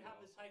 You should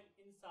have the type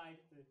inside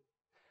the.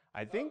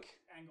 I think.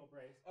 angle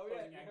brace. Oh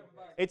yeah, closing you angle have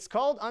a brace. bug. It's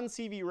called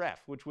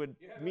uncvref, which would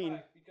You have mean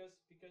a bug because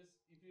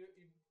if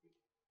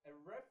a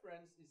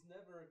reference is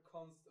never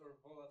const or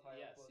volatile.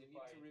 Yes, you need to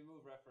qualified.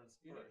 remove reference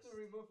You first. need to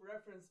remove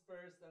reference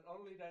first, and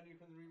only then you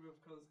can remove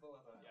const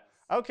volatile. Yes.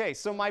 okay.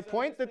 So my So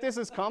point that this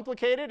is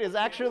complicated is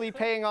actually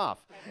paying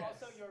off. And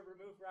also your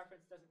remove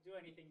reference doesn't do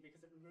anything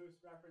because it removes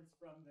reference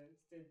from the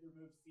std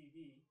remove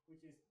CV,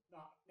 which is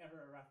never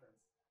a reference.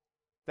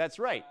 That's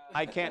right.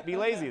 I can't be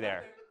lazy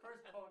there. The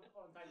first colon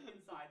type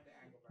inside the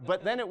angle bracket.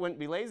 But then it wouldn't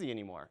be lazy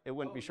anymore. It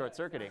wouldn't be Oh, yeah,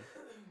 short-circuiting.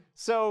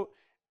 So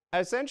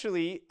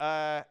essentially,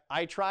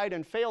 I tried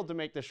and failed to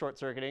make this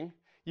short-circuiting.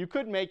 You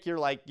could make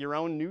your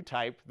own new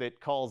type that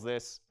calls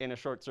this in a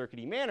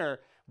short-circuity manner.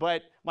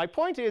 But my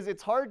point is,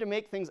 it's hard to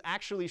make things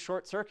actually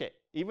short-circuit.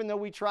 Even though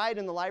we tried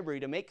in the library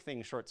to make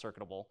things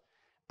short-circuitable,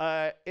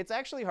 it's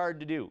actually hard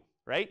to do,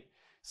 right?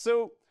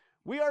 So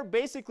we are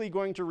basically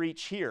going to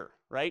reach here,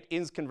 right,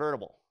 is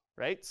convertible,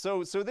 right?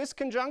 So this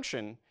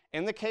conjunction,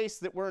 in the case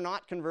that we're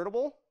not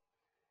convertible,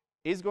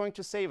 is going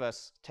to save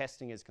us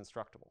testing is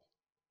constructible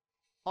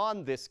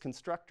on this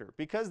constructor,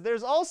 because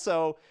there's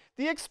also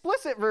the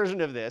explicit version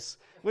of this,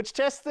 which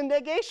tests the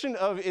negation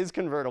of is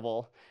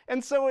convertible.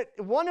 And so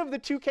one of the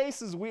two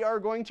cases we are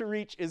going to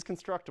reach is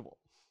constructible,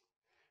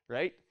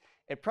 right?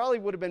 It probably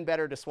would have been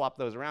better to swap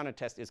those around and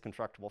test is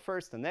constructible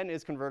first, and then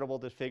is convertible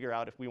to figure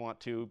out if we want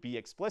to be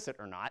explicit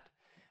or not.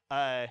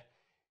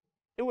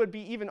 It would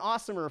be even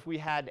awesomer if we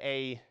had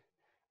a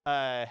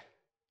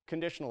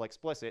conditional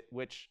explicit,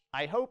 which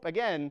I hope,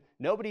 again,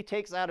 nobody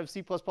takes out of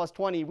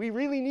C++20. We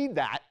really need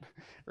that,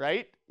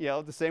 right? You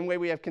know, the same way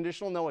we have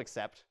conditional no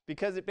except,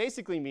 because it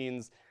basically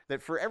means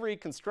that for every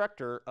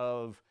constructor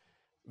of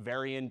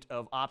variant,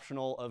 of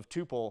optional, of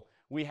tuple,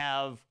 we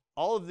have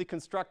all of the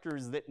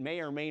constructors that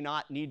may or may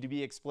not need to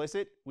be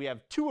explicit. We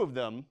have two of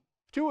them,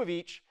 two of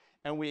each,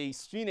 and we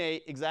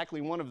SFINAE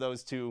exactly one of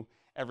those two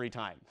every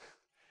time,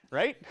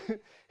 right?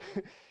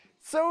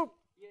 So,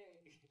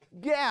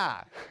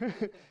 yeah.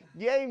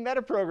 Yay,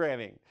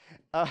 metaprogramming.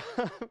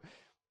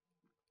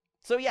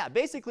 So yeah,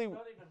 basically.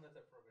 Not even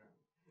metaprogramming.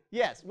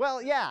 Yes. Well,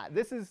 yeah.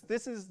 This is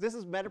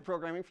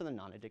metaprogramming for the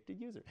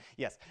non-addicted user.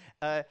 Yes.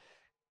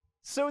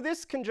 So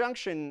this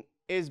conjunction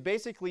is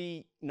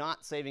basically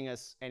not saving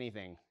us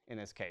anything in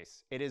this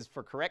case. It is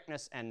for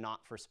correctness and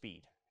not for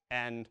speed.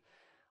 And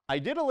I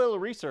did a little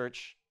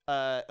research.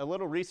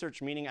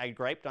 Meaning I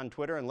griped on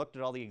Twitter and looked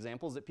at all the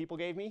examples that people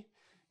gave me,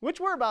 which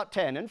were about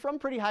 10 and from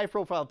pretty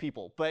high-profile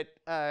people. But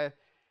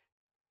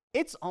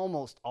it's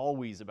almost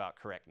always about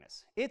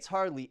correctness. It's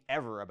hardly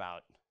ever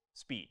about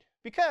speed,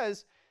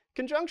 because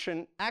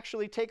conjunction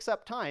actually takes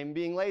up time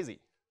being lazy,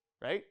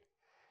 right?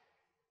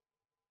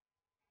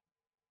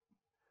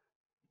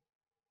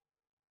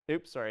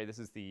 Oops, sorry, this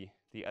is the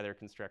other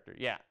constructor.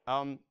 Yeah.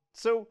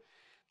 So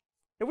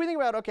if we think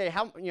about, okay,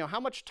 how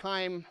much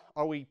time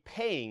are we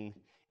paying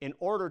in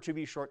order to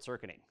be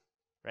short-circuiting,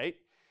 right?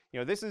 You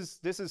know, this is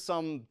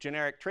some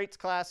generic traits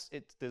class.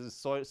 This is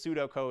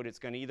pseudocode. It's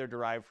going to either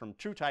derive from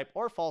true type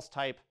or false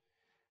type,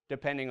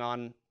 depending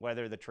on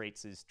whether the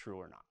traits is true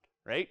or not,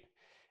 right?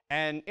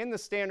 And in the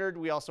standard,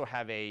 we also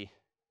have a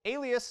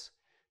alias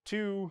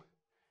to,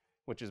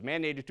 which is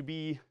mandated to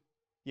be,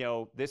 you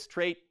know, this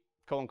trait :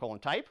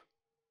 type,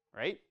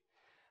 right?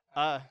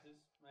 This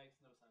makes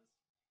no sense.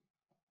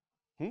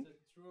 Hmm? It's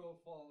a true or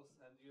false,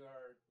 and you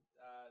are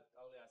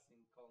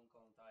aliasing :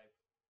 type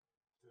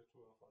to a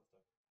true or false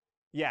type.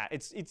 Yeah,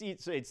 it's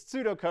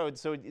pseudocode,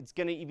 so it's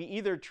going to be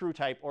either true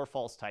type or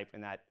false type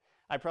in that.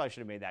 I probably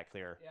should have made that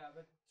clear. Yeah,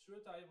 but true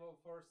type or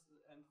false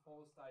and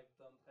false type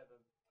don't have a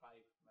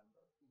type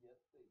member. Yes,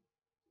 they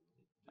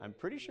do. I'm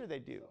pretty sure they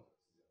do.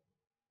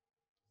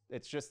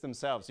 It's just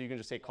themselves, so you can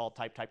just say call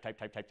type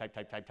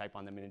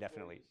on them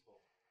indefinitely.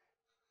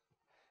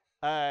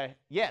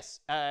 Yes,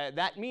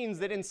 that means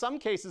that in some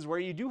cases where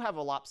you do have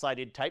a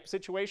lopsided type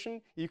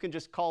situation, you can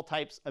just call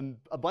types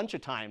a bunch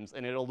of times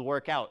and it'll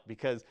work out,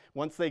 because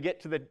once they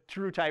get to the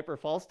true type or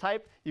false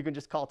type, you can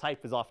just call type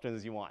as often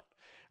as you want,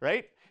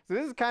 right? So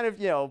this is kind of,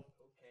 you know,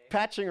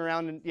 patching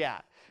around, and yeah.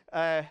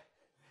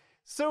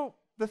 So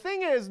the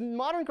thing is,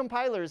 modern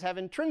compilers have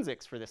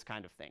intrinsics for this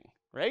kind of thing,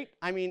 right?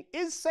 I mean,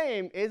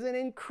 is_same is an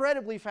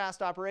incredibly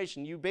fast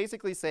operation. You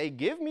basically say,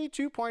 give me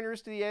 2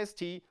 pointers to the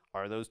AST.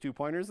 Are those 2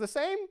 pointers the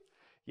same?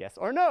 Yes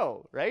or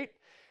no, right?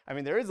 I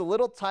mean, there is a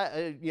little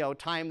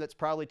time that's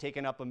probably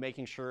taken up of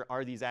making sure,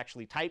 are these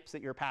actually types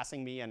that you're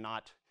passing me and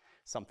not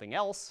something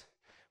else?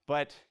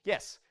 But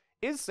yes,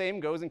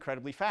 is_same goes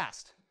incredibly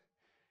fast.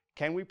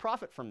 Can we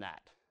profit from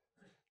that?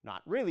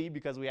 Not really,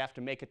 because we have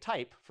to make a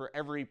type for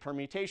every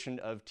permutation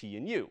of T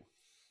and U,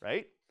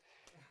 right?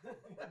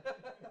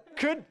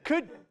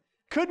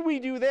 Could we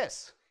do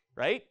this,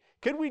 right?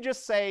 Could we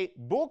just say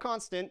bool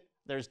constant,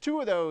 there's 2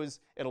 of those,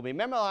 it'll be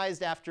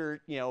memoized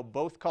after, you know,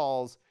 both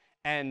calls,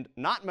 and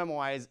not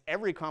memorize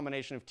every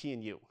combination of T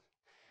and U?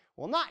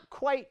 Well, not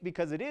quite,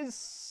 because it is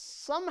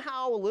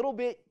somehow a little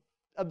bit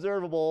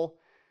observable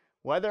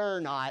whether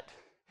or not,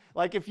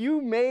 like if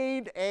you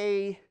made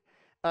a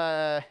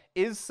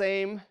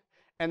is_same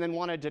and then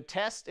wanted to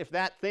test if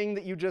that thing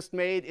that you just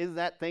made is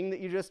that thing that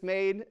you just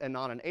made and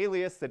not an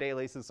alias, that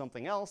alias is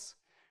something else,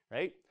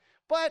 right?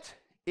 But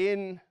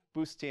in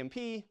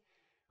Boost.TMP,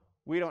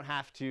 we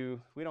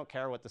don't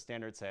care what the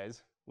standard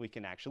says. We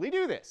can actually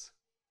do this,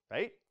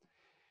 right?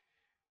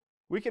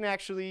 We can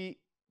actually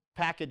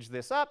package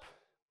this up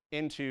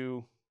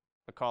into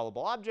a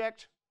callable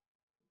object,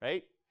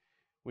 right?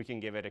 We can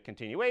give it a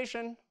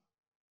continuation.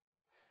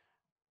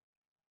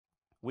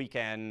 We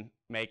can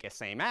make a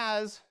same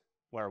as,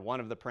 where one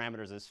of the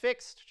parameters is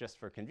fixed just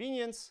for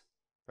convenience,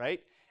 right?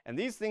 And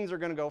these things are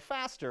going to go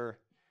faster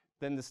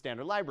than the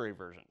standard library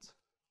versions,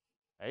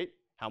 right?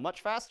 How much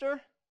faster?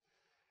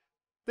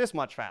 This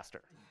much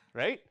faster,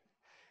 right?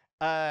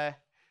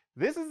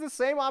 This is the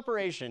same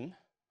operation,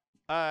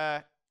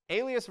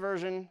 alias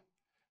version,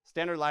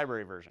 standard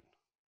library version,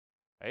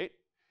 right?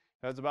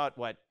 That's about,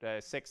 what,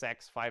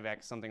 6x,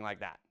 5x, something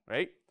like that,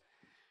 right?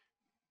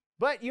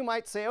 But you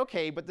might say,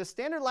 OK, but the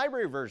standard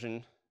library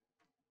version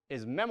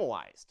is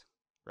memoized,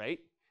 right?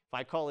 If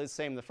I call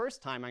isSame the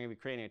first time, I'm going to be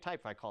creating a type.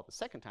 If I call it the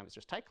second time, it's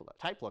just type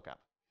lookup.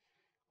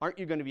 Aren't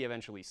you going to be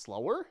eventually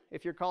slower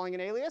if you're calling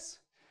an alias?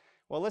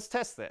 Well, let's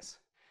test this.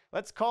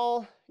 Let's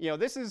call,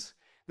 this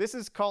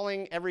is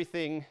calling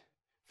everything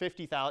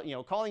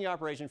 50,000, calling the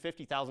operation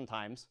 50,000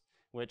 times,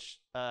 which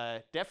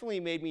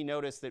definitely made me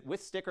notice that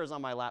with stickers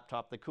on my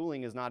laptop, the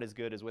cooling is not as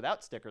good as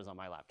without stickers on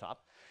my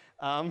laptop.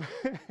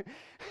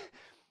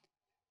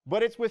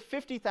 But it's with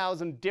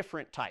 50,000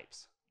 different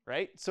types,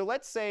 right? So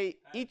let's say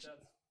each... That's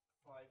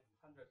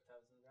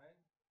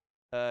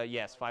 500,000, right?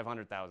 Yes,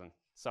 500,000.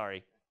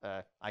 Sorry,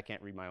 I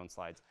can't read my own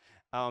slides.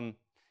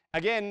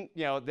 Again,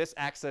 this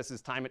axis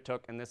is time it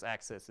took, and this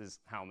axis is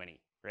how many,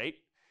 right?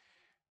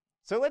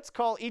 So let's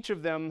call each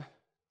of them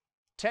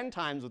 10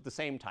 times with the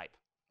same type,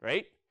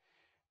 right?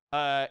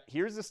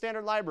 Here's the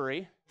standard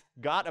library.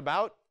 Got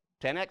about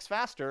 10x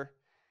faster.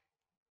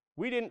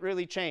 We didn't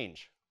really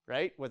change,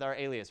 right, with our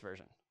alias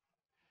version.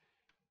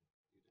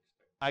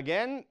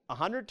 Again,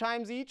 100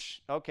 times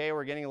each. OK,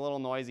 we're getting a little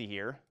noisy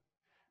here.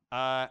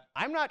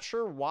 I'm not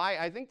sure why.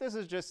 I think this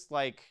is just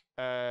like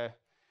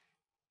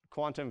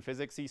quantum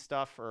physics-y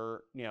stuff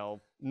or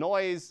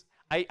noise.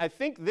 I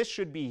think this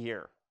should be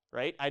here,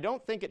 right? I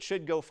don't think it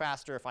should go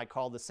faster if I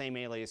call the same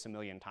alias a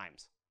million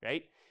times,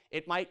 right?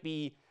 It might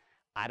be,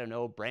 I don't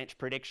know, branch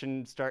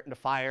prediction starting to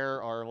fire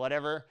or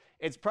whatever.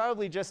 It's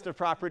probably just a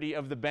property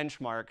of the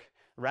benchmark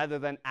rather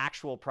than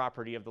actual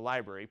property of the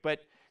library.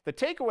 But the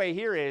takeaway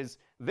here is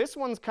this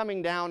one's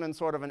coming down in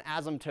sort of an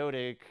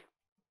asymptotic,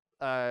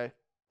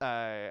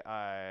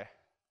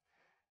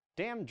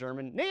 damn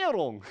German,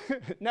 Näherung.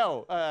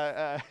 No,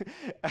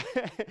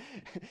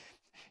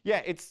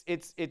 yeah,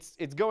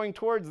 it's going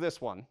towards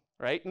this one,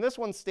 right? And this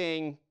one's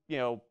staying,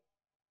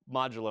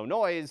 modulo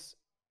noise,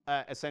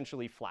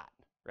 essentially flat,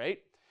 right?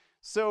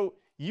 So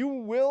you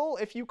will,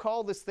 if you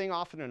call this thing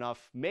often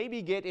enough,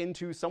 maybe get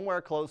into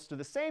somewhere close to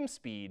the same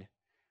speed,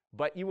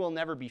 but you will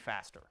never be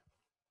faster,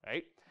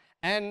 right?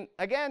 And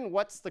again,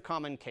 what's the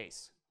common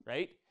case,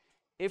 right?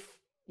 If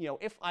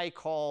I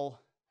call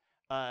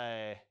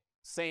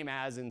same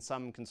as in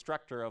some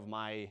constructor of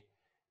my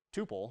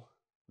tuple,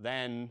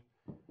 then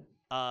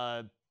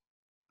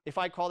if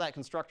I call that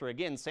constructor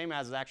again, same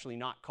as is actually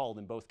not called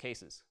in both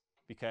cases,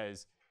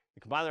 because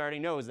the compiler already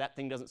knows that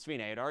thing doesn't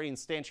SFINAE. It already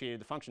instantiated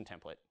the function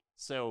template.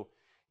 So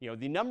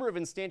the number of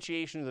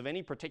instantiations of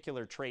any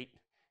particular trait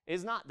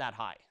is not that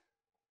high,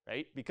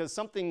 right? Because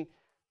something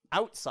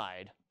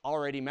outside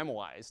already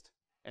memoized,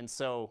 and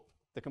so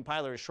the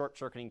compiler is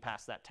short-circuiting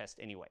past that test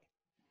anyway.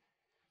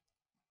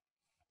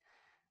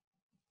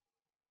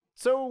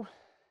 So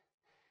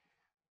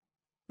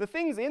the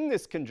things in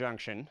this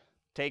conjunction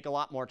take a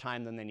lot more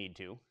time than they need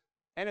to,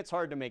 and it's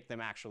hard to make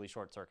them actually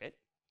short-circuit,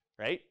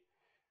 right?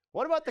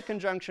 What about the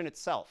conjunction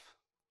itself,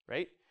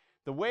 right?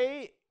 The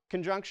way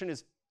conjunction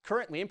is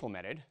currently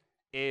implemented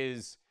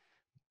is,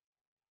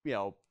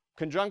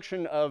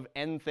 conjunction of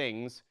n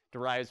things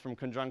derives from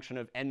conjunction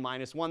of n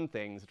minus 1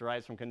 things,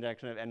 derives from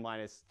conjunction of n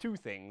minus 2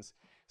 things.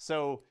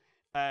 So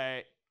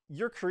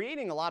you're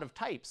creating a lot of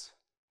types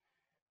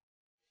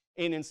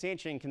in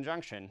instantiating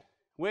conjunction,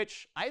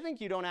 which I think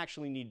you don't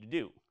actually need to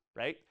do,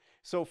 right?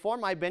 So for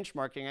my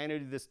benchmarking, I'm going to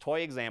do this toy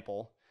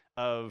example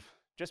of,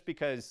 just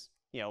because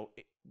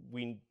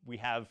we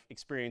have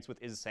experience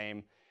with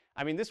isSame.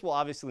 I mean, this will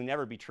obviously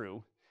never be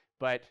true,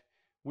 but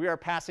we are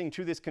passing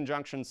to this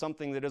conjunction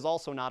something that is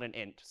also not an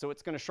int. So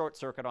it's going to short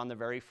circuit on the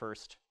very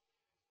first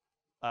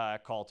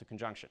call to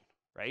conjunction,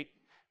 right?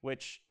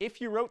 Which,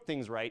 if you wrote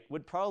things right,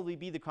 would probably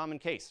be the common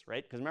case,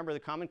 right? Because remember, the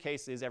common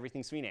case is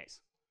everything SFINAEs,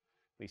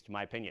 at least in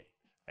my opinion,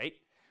 right?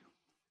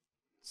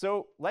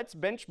 So let's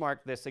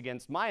benchmark this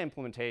against my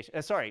implementation.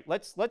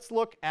 Let's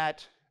look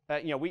at,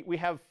 we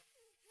have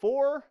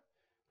 4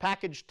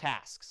 packaged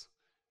tasks,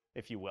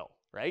 if you will,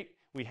 right?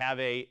 We have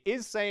a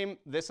isSame,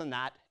 this and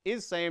that,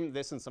 isSame,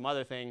 this and some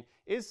other thing,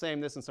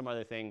 isSame, this and some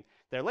other thing.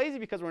 They're lazy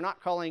because we're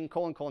not calling :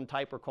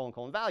 type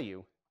or :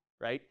 value,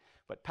 right?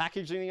 But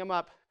packaging them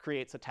up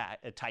creates a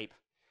type.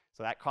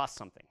 So that costs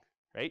something,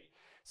 right?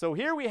 So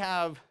here we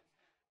have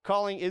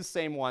calling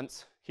isSame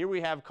once, here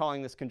we have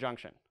calling this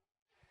conjunction.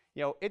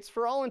 You know, it's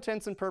for all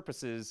intents and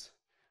purposes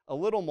a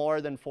little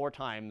more than 4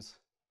 times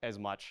as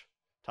much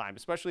time,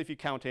 especially if you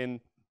count in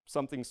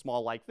something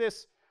small like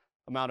this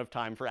amount of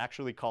time for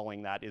actually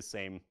calling that is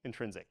same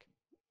intrinsic.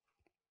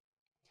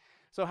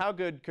 So how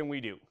good can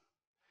we do?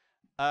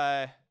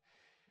 If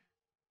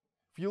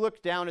you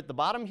look down at the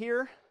bottom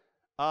here,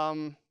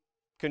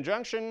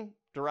 conjunction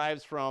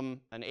derives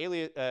from an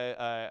alias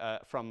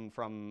from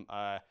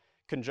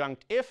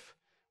conjunct if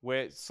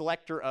with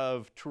selector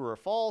of true or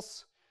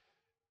false, :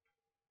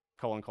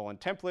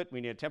 template.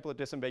 We need a template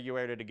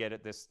disambiguator to get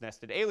at this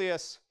nested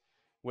alias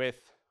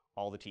with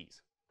all the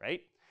t's,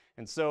 right?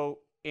 And so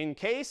in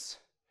case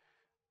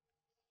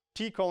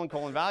t :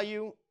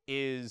 value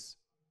is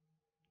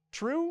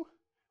true,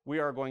 we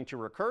are going to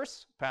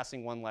recurse,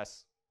 passing 1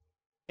 less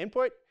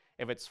input.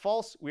 If it's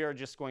false, we are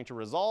just going to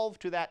resolve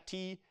to that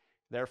t,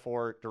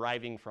 therefore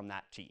deriving from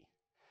that t.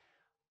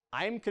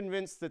 I'm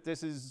convinced that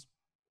this is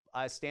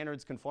a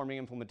standards conforming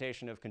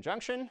implementation of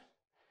conjunction.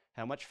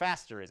 How much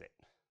faster is it?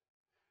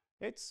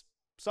 It's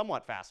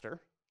somewhat faster,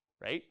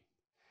 right?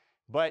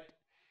 But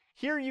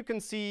here you can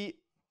see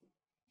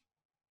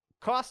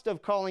cost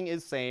of calling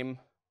is same,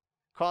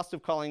 cost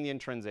of calling the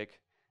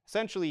intrinsic.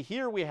 Essentially,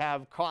 here we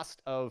have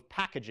cost of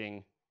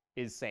packaging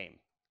is same,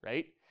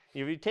 right?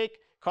 If you take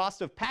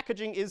cost of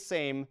packaging is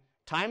same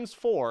times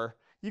 4,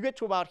 you get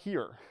to about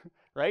here,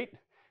 right?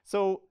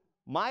 So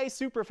my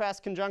super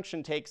fast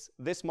conjunction takes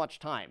this much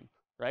time,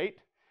 right?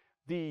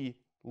 The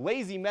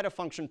lazy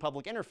metafunction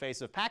public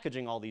interface of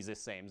packaging all these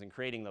is-sames and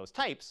creating those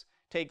types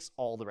takes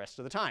all the rest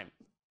of the time,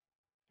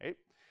 right?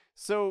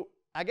 So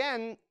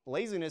again,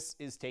 laziness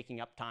is taking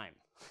up time,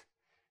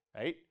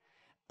 right?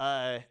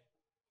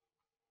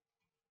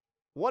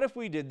 What if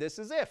we did this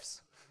as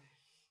ifs,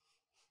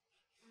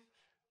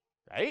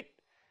 right?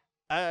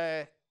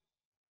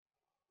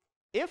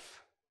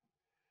 If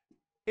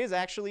is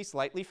actually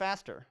slightly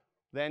faster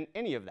than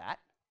any of that,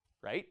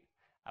 right?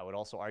 I would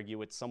also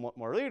argue it's somewhat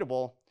more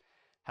readable.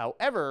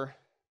 However,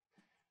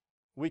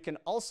 we can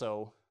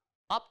also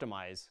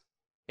optimize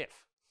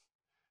if,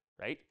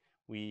 right?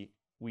 We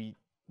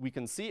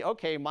can see,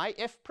 okay, my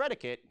if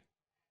predicate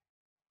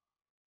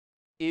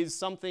is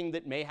something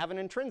that may have an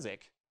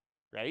intrinsic,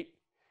 right?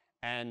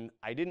 And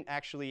I didn't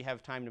actually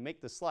have time to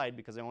make this slide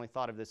because I only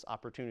thought of this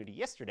opportunity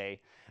yesterday.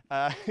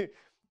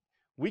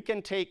 We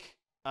can take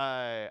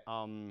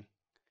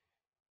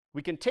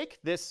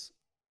this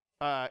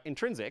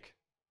intrinsic.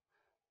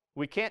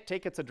 We can't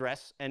take its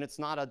address, and it's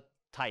not a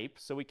type,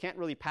 so we can't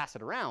really pass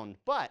it around.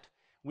 But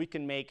we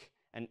can make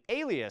an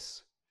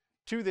alias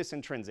to this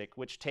intrinsic,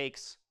 which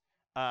takes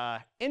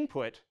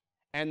input,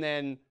 and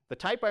then the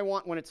type I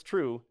want when it's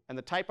true, and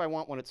the type I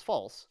want when it's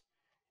false.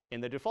 In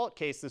the default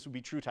case, this would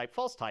be true type,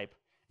 false type.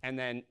 And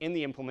then in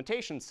the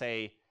implementation,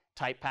 say,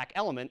 type pack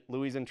element,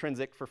 Louis'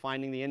 intrinsic for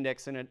finding the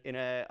index in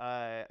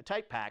a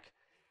type pack.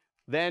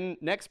 Then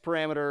next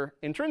parameter,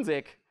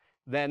 intrinsic,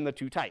 then the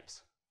 2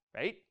 types,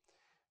 right?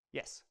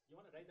 Yes? You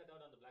want to write that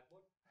out on the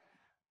blackboard?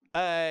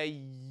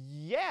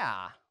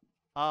 Yeah.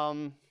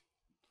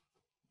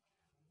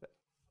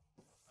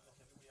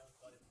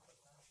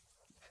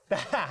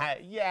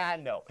 Yeah,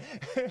 no.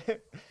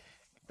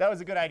 That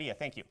was a good idea.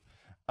 Thank you.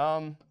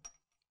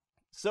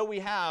 So we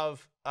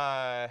have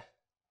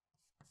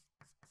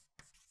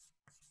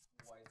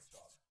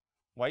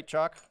white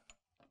chalk.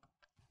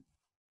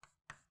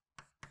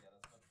 Yeah,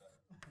 that's much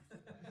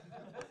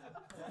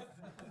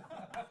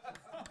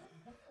better.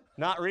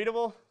 Not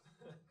readable?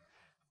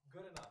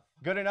 Good enough.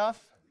 Good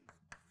enough?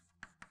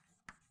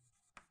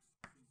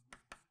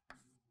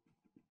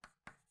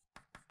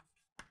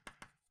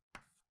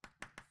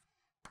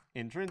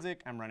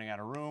 Intrinsic, I'm running out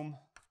of room.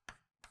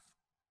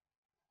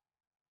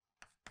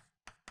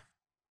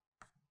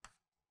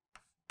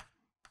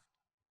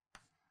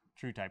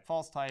 True type,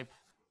 false type.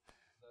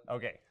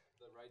 Okay.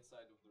 The right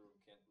side of the room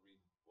can't read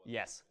what.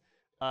 Yes.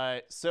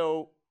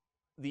 So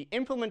the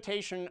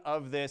implementation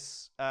of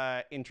this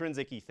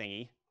intrinsic-y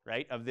thingy,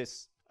 right, of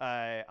this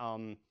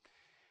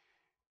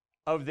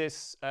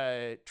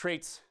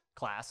traits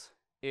class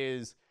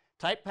is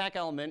type pack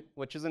element,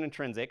 which is an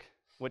intrinsic,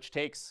 which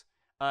takes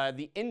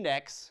the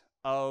index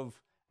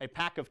of a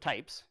pack of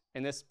types.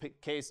 In this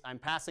case, I'm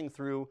passing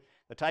through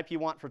the type you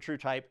want for true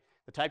type,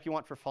 the type you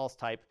want for false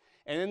type,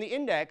 and in the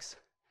index,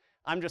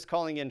 I'm just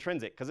calling it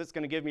intrinsic because it's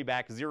going to give me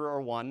back 0 or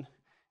 1.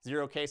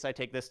 0 case, I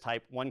take this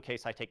type. 1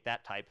 case, I take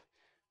that type.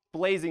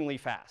 Blazingly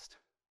fast,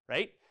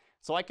 right?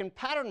 So I can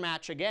pattern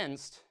match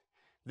against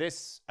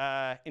this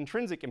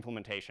intrinsic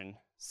implementation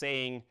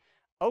saying,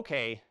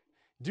 OK,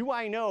 do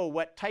I know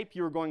what type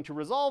you're going to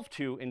resolve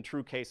to in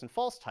true case and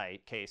false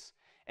type case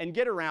and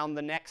get around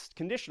the next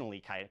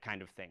conditionally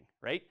kind of thing,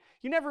 right?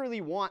 You never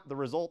really want the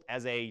result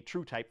as a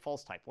true type,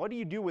 false type. What do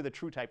you do with a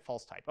true type,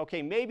 false type?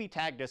 OK, maybe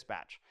tag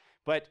dispatch.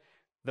 But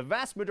the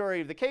vast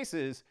majority of the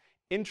cases,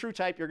 in true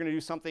type, you're going to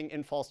do something.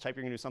 In false type,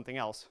 you're going to do something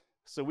else.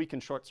 So we can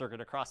short circuit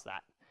across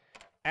that.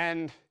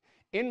 And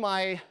in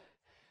my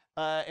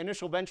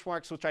initial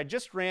benchmarks, which I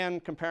just ran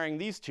comparing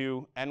these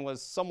two and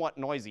was somewhat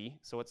noisy,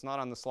 so it's not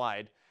on the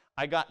slide,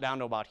 I got down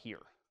to about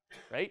here.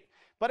 right?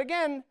 But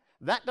again,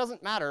 that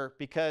doesn't matter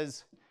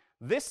because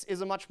this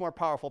is a much more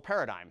powerful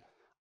paradigm.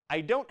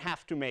 I don't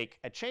have to make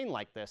a chain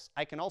like this.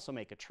 I can also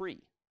make a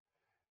tree,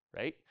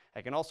 right?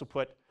 I can also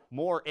put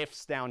more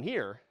ifs down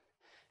here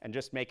and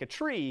just make a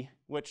tree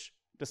which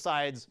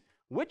decides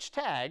which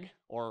tag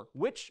or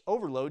which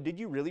overload did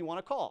you really want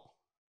to call,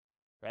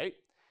 right?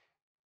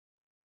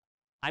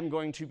 I'm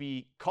going to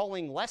be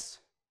calling less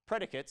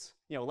predicates,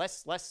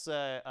 less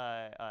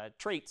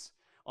traits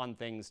on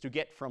things to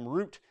get from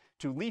root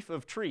to leaf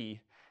of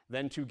tree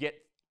than to get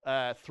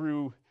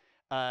through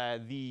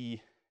the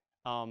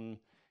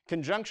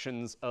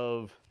conjunctions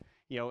of,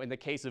 in the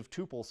case of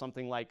tuple,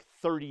 something like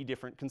 30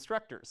 different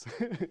constructors,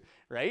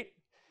 right?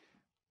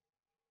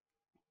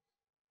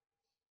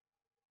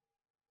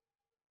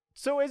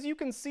 So as you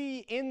can see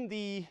in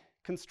the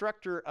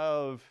constructor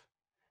of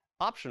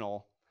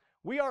optional,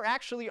 we are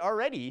actually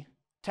already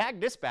tag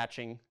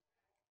dispatching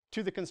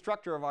to the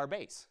constructor of our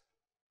base,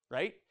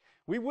 right?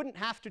 We wouldn't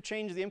have to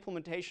change the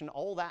implementation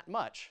all that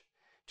much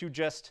to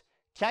just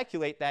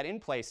calculate that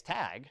in-place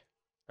tag,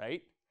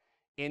 right,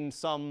 in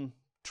some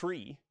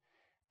tree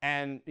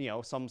and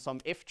some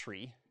if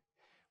tree.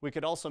 We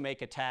could also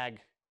make a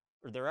tag,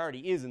 or there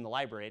already is in the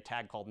library a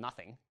tag called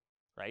nothing,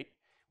 right?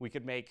 We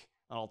could make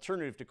an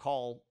alternative to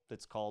call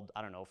that's called,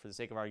 I don't know, for the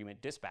sake of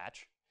argument,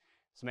 dispatch.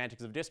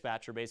 Semantics of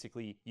dispatch are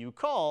basically you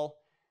call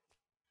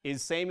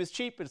is same as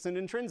cheap, but it's an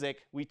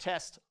intrinsic. We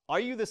test,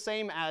 are you the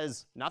same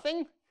as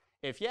nothing?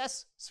 If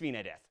yes,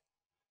 SFINAE death,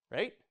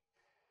 right?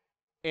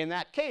 In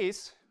that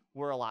case,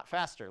 we're a lot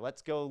faster.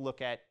 Let's go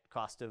look at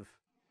cost of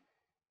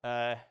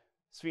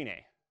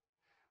SFINAE.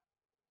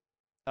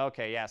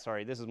 Okay, yeah,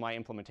 sorry, this is my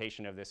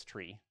implementation of this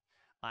tree.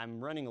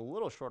 I'm running a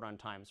little short on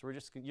time, so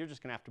you're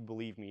just gonna have to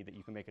believe me that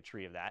you can make a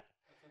tree of that.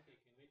 That's okay,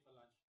 can wait for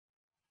lunch.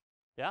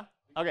 Yeah?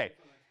 Okay.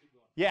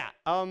 Yeah.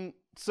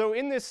 So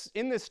in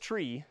this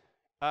tree,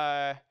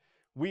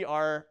 we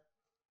are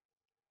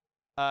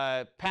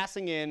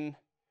passing in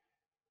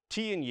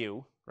T and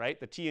U, right?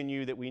 The T and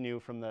U that we knew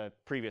from the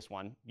previous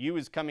one. U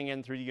is coming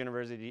in through the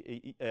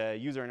university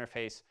user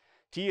interface.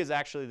 T is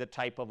actually the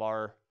type of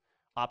our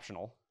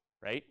optional,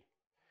 right?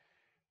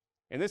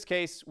 In this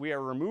case, we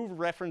are remove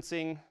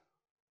referencing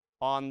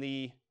on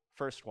the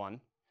first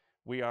one.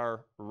 We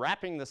are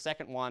wrapping the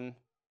second one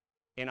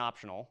in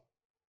optional.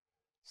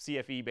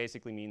 CFE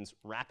basically means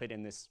wrap it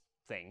in this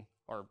thing,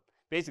 or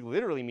basically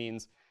literally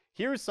means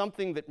here's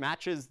something that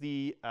matches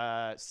the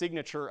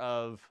signature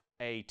of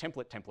a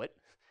template,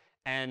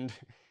 and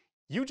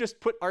you just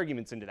put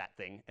arguments into that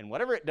thing, and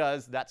whatever it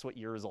does, that's what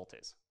your result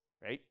is,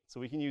 right? So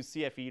we can use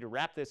CFE to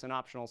wrap this in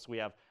optional. So we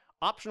have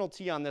optional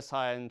T on this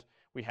end.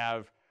 We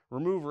have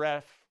remove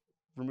ref,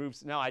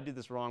 removes. No, I did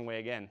this wrong way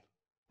again.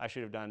 I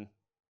should have done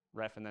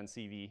ref and then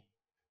CV.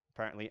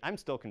 Apparently, I'm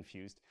still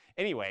confused.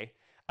 Anyway,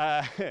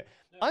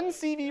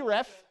 uncv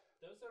ref.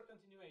 Those are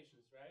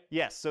continuations, right?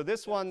 Yes. So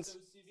this one's. So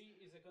CV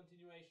is a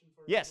continuation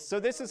for. Yes. So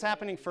this is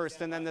happening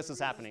first, and then this is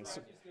happening.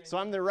 So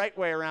I'm the right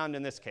way around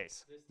in this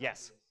case.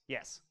 Yes.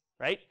 Yes.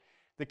 Right.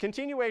 The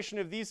continuation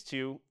of these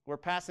two, we're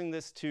passing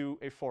this to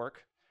a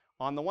fork.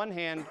 On the one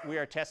hand, we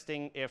are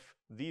testing if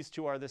these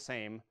two are the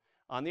same.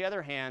 On the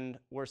other hand,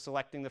 we're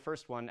selecting the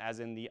first one, as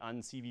in the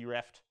uncv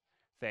ref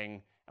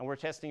thing, and we're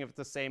testing if it's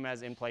the same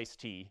as in place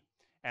T.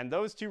 And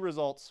those two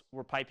results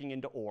we're piping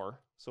into OR.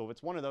 So if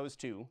it's one of those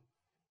two,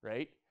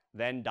 right,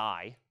 then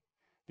die,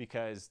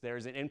 because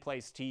there's an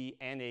in-place T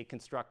and a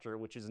constructor,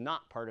 which is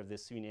not part of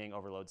this SFINAE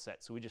overload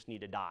set. So we just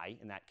need a die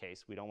in that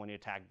case. We don't want to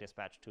tag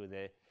dispatch to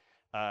the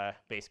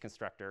base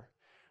constructor.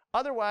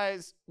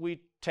 Otherwise,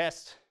 we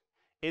test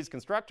is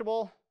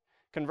constructible.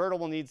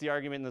 Convertible needs the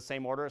argument in the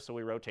same order, so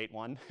we rotate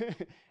one,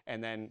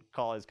 and then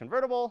call is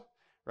convertible,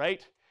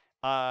 right?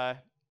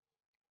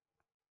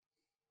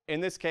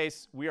 In this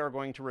case, we are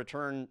going to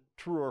return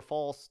true or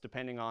false,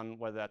 depending on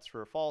whether that's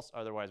true or false.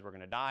 Otherwise, we're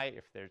going to die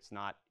if there's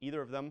not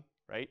either of them,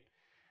 right?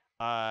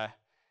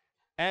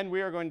 And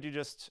we are going to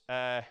just,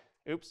 there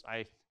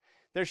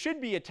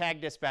should be a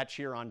tag dispatch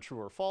here on true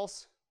or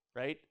false,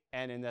 right?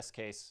 And in this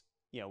case,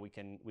 we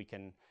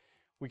can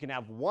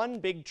have one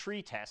big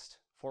tree test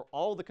for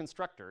all the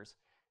constructors.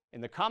 In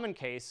the common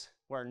case,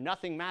 where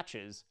nothing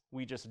matches,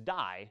 we just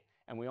die,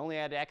 and we only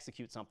had to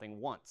execute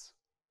something once,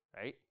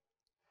 right?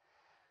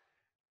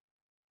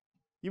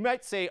 You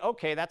might say,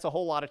 okay, that's a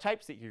whole lot of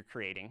types that you're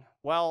creating.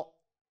 Well,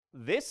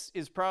 this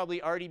is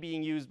probably already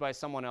being used by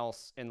someone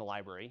else in the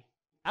library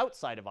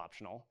outside of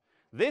optional.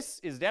 This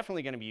is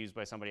definitely going to be used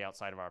by somebody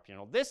outside of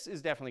optional. This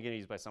is definitely going to be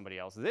used by somebody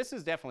else. This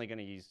is definitely going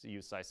to be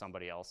used by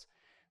somebody else.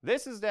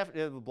 This is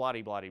definitely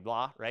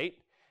blah, right?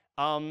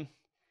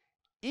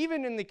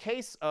 Even in the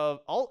case of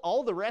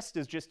all the rest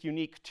is just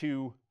unique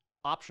to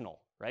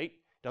optional, right?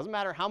 Doesn't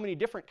matter how many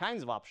different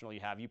kinds of optional you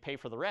have, you pay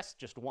for the rest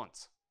just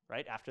once,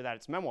 right? After that,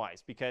 it's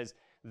memoized, because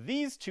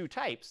these two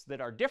types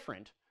that are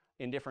different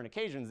in different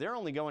occasions, they're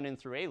only going in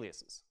through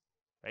aliases,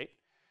 right?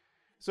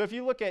 So if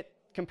you look at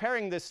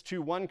comparing this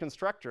to one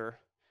constructor,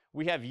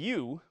 we have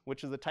U,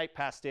 which is the type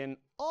passed in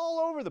all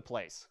over the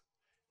place,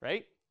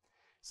 right?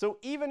 So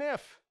even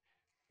if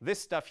this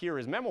stuff here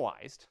is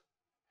memoized,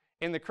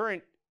 in the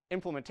current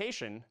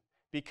implementation,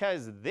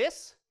 because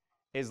this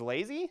is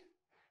lazy,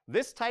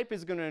 this type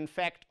is going to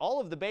infect all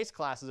of the base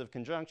classes of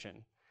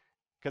conjunction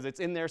because it's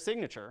in their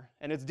signature,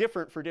 and it's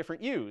different for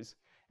different U's.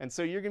 And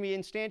so you're going to be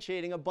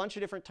instantiating a bunch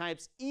of different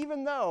types,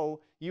 even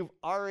though you've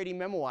already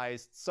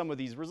memoized some of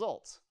these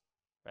results,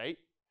 right?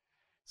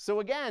 So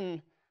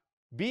again,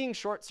 being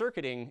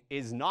short-circuiting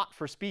is not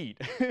for speed,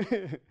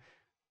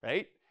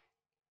 right?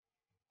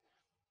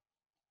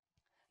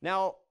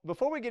 Now,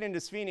 before we get into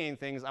SFINAE and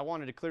things, I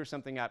wanted to clear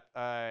something up.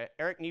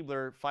 Eric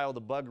Niebler filed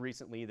a bug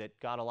recently that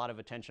got a lot of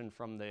attention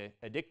from the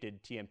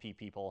addicted TMP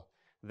people,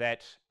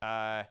 that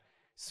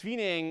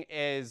SFINAing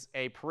is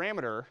a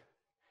parameter,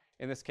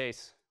 in this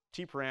case,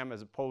 tparam,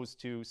 as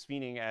opposed to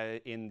SFINAing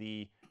in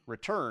the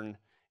return,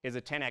 is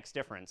a 10x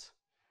difference.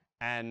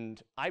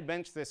 And I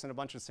benched this in a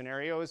bunch of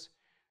scenarios.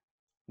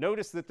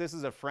 Notice that this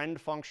is a friend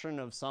function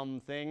of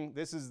something.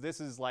 This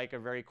is like a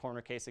very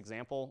corner case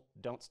example.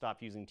 Don't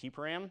stop using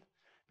tparam.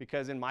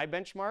 Because in my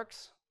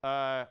benchmarks,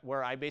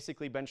 where I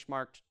basically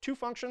benchmarked two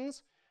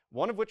functions,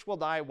 one of which will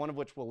die, one of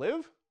which will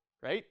live,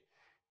 right?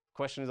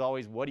 Question is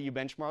always, what do you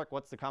benchmark?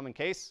 What's the common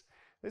case?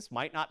 This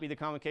might not be the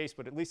common case,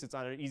 but at least it's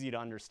easy to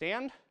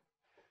understand.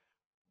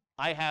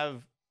 I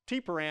have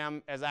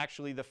tparam as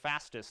actually the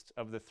fastest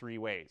of the three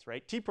ways,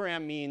 right?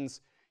 tparam means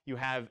you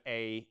have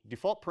a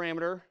default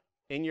parameter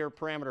in your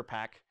parameter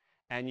pack,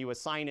 and you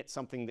assign it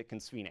something that can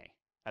SFINAE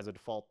as a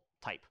default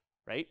type,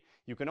 right?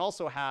 You can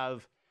also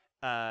have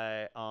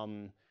template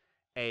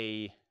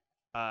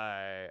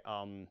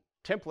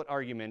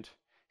argument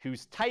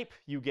whose type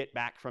you get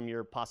back from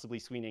your possibly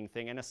SFINAing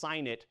thing and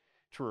assign it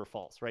true or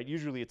false, right?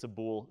 Usually it's a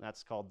bool.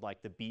 That's called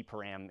like the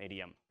bparam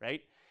idiom,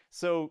 right?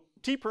 So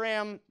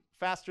tparam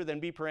faster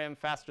than bparam,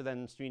 faster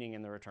than SFINAing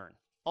in the return.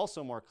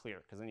 Also more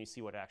clear, because then you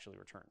see what it actually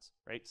returns,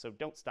 right? So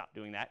don't stop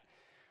doing that.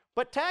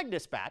 But tag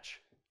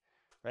dispatch,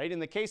 right, in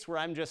the case where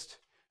I'm just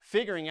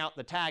figuring out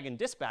the tag and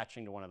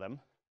dispatching to one of them,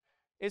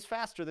 is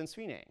faster than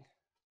SFINAing,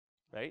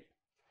 right?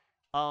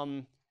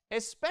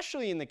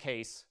 Especially in the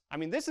case, I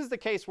mean, this is the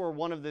case where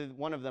one of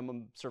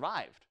them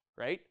survived,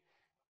 right?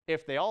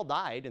 If they all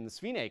died in the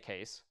SFINAE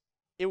case,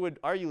 it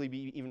would arguably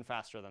be even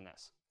faster than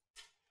this.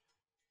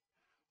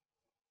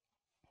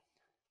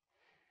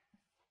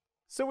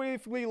 So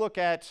if we look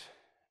at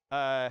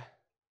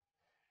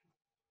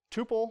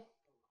tuple,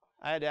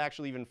 I had to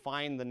actually even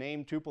find the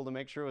name tuple to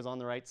make sure it was on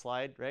the right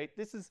slide, right?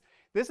 This is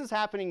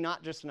happening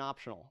not just in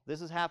optional.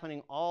 This is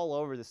happening all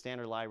over the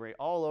standard library,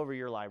 all over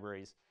your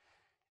libraries.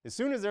 As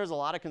soon as there's a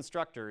lot of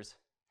constructors,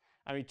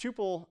 I mean,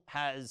 tuple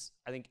has,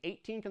 I think,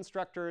 18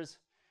 constructors,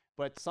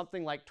 but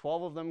something like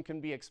 12 of them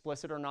can be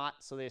explicit or not,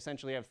 so they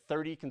essentially have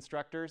 30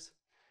 constructors.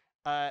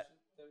 The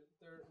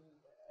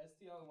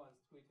STL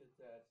once tweeted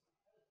that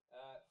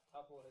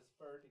tuple has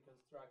 30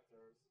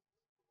 constructors,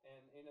 and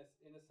in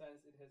a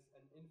sense it has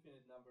an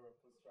infinite number of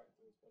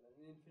constructors, but an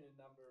infinite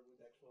number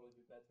would actually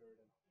be better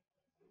than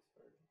this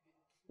 30.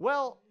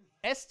 Well,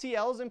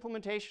 STL's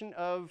implementation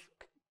of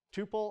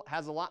tuple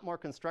has a lot more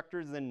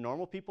constructors than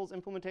normal people's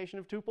implementation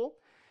of tuple,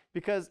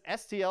 because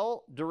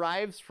STL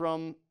derives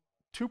from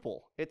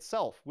tuple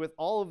itself with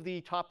all of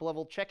the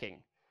top-level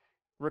checking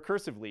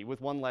recursively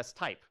with one less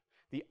type.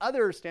 The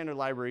other standard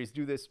libraries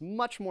do this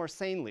much more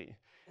sanely,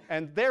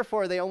 and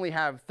therefore they only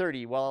have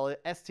 30, while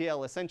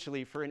STL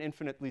essentially for an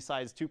infinitely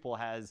sized tuple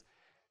has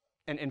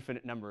an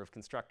infinite number of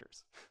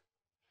constructors.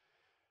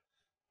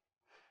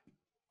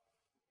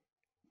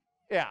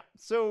 Yeah,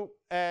 so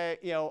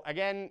you know,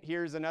 again,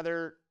 here's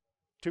another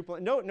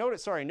tuple.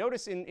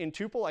 Notice in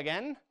tuple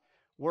again,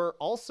 we're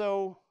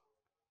also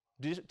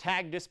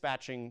tag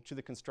dispatching to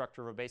the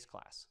constructor of a base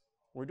class.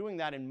 We're doing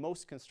that in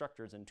most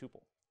constructors in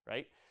tuple,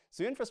 right?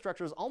 So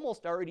infrastructure is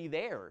almost already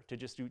there to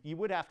just do. You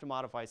would have to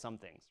modify some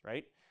things,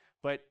 right?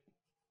 But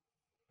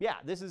yeah,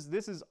 this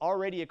is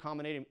already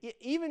accommodating.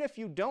 Even if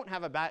you don't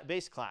have a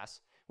base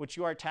class, which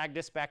you are tag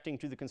dispatching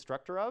to the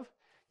constructor of,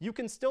 you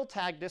can still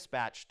tag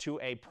dispatch to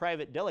a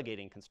private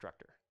delegating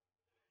constructor,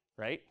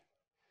 right?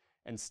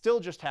 And still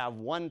just have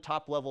one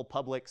top-level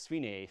public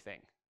SFINAE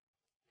thing.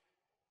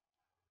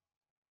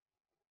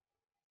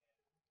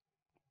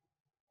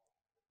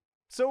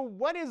 So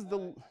what is the...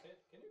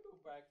 Can you go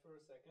back for a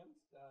second?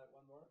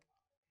 One more.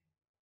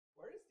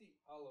 Where is the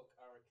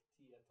alloc-argt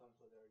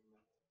template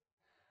argument?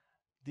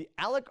 The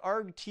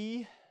alloc-argt... Do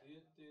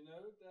you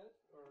know that?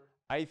 Or?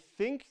 I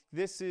think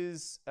this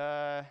is...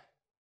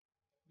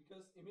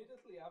 Because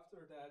immediately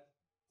after that,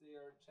 they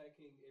are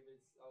checking if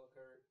it's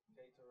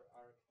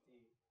allocator-argt.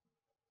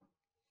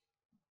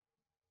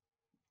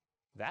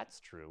 That's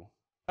true.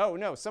 Oh,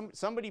 no,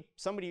 somebody,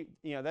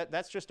 you know,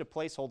 that's just a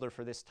placeholder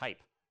for this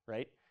type,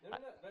 right? No,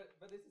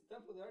 but this is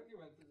template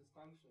argument to this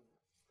function,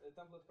 a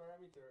template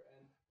parameter,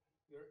 and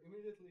you're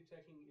immediately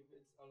checking if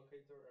it's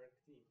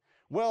allocator-argt.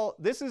 Well,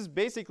 this is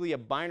basically a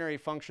binary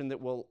function that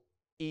will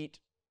eat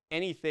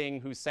anything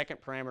whose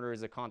second parameter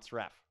is a const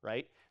ref,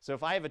 right? So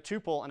if I have a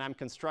tuple and I'm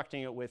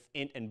constructing it with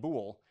int and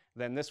bool,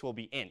 then this will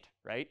be int,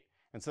 right?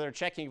 And so they're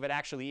checking if it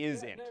actually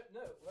is int.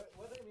 No.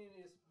 What I mean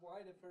is why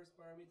the first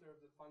parameter of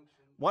the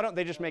function... Why don't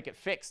they just make it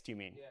fixed, you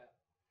mean? Yeah.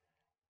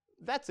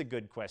 That's a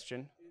good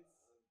question.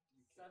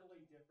 It's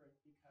subtly different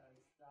because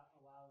that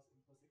allows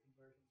implicit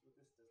conversions, but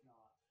this does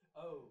not.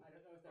 Oh. I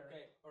don't know if they're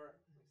Okay. All right.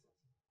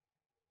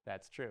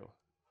 That's true.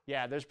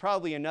 Yeah, there's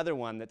probably another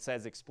one that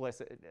says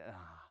explicit.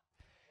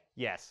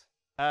 Yes.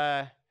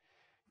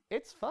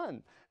 It's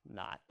fun.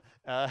 Not.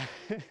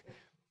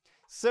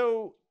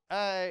 So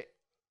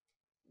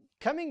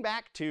coming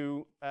back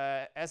to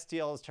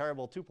STL's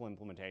terrible tuple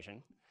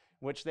implementation,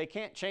 which they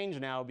can't change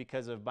now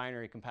because of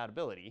binary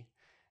compatibility.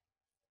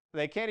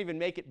 They can't even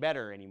make it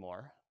better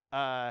anymore.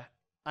 I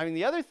mean,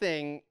 the other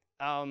thing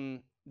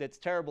that's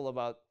terrible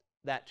about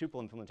that tuple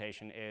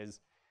implementation is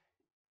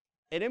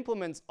it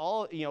implements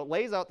all,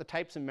 lays out the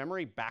types in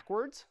memory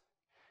backwards.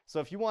 So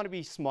if you want to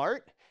be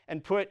smart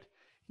and put,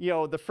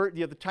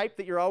 the type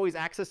that you're always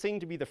accessing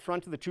to be the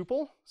front of the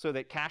tuple so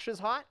that cache is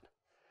hot,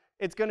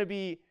 it's going to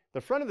be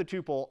the front of the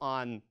tuple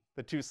on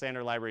the two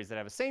standard libraries that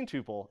have the same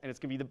tuple, and it's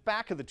going to be the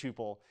back of the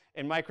tuple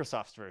in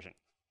Microsoft's version,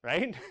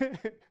 right?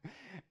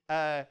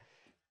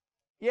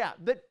 Yeah,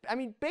 I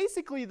mean,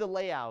 basically the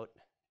layout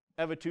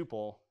of a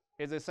tuple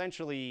is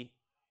essentially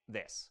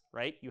this,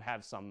 right? You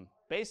have some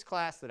base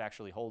class that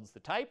actually holds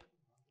the type,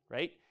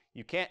 right?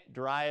 You can't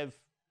derive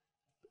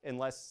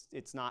unless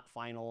it's not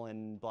final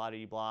and blah,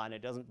 blah, blah, and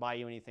it doesn't buy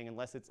you anything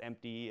unless it's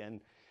empty,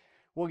 and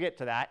we'll get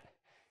to that.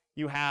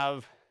 You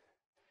have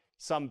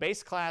some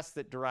base class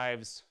that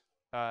derives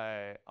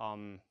as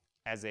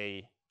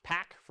a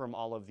pack from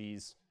all of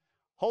these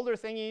holder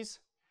thingies.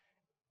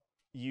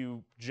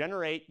 You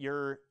generate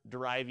your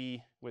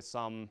derivee with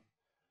some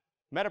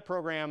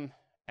metaprogram,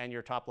 and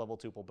your top-level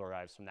tuple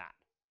derives from that,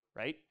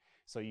 right?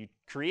 So you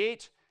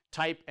create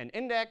type and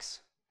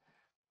index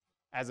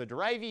as a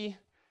derivee.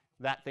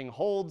 That thing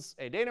holds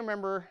a data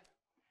member.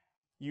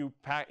 You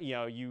pack,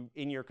 in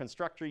your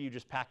constructor, you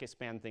just pack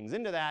expand things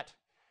into that,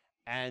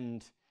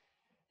 and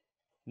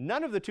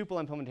none of the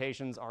tuple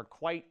implementations are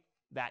quite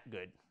that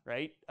good,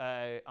 right?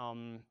 I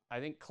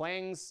think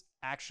Klang's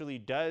actually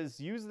does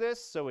use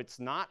this, so it's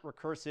not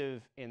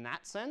recursive in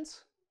that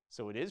sense.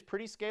 So it is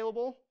pretty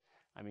scalable.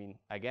 I mean,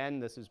 again,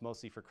 this is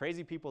mostly for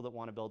crazy people that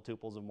want to build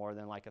tuples of more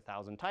than like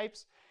 1,000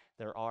 types.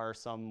 There are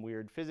some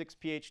weird physics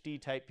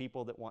PhD type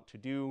people that want to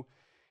do,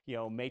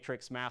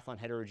 matrix math on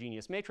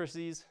heterogeneous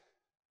matrices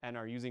and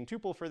are using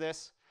tuple for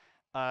this.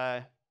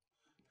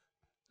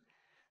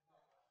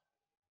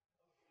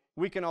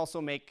 We can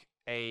also make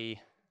a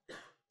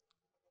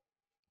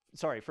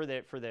for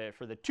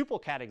the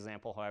tuple cat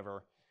example,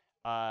 however,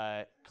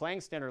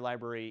 Klang's standard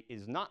library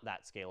is not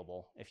that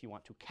scalable. If you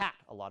want to cat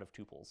a lot of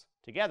tuples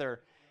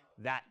together,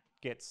 that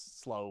gets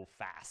slow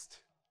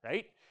fast,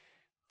 right?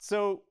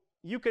 So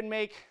you can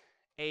make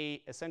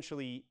a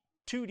essentially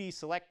 2D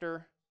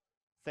selector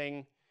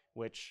thing,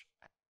 which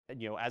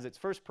as its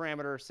first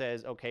parameter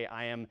says, okay,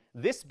 I am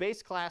this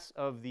base class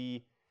of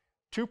the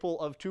tuple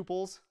of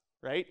tuples,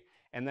 right?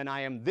 And then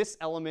I am this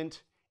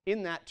element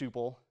in that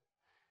tuple.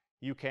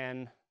 You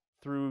can,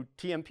 through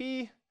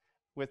TMP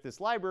with this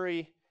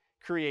library,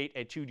 create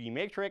a 2D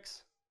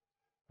matrix,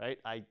 right?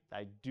 I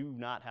do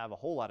not have a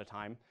whole lot of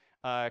time.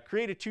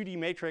 Create a 2D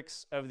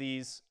matrix of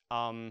these,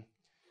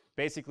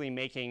 basically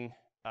making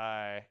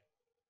an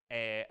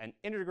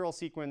integral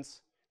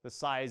sequence the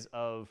size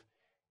of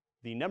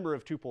the number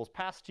of tuples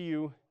passed to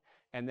you,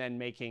 and then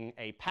making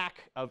a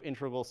pack of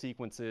integral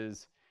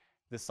sequences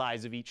the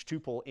size of each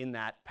tuple in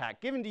that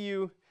pack given to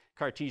you.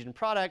 Cartesian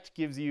product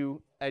gives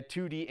you a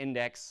 2D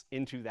index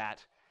into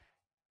that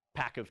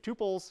pack of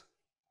tuples,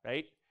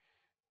 right?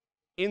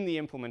 In the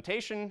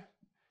implementation,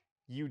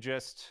 you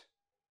just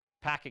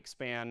pack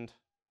expand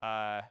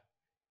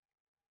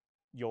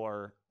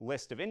your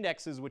list of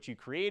indexes which you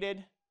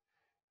created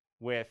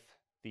with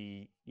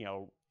the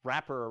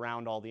wrapper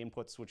around all the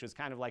inputs, which is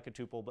kind of like a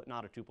tuple but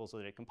not a tuple, so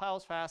that it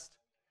compiles fast,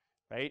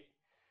 right?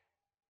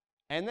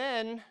 And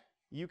then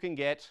you can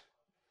get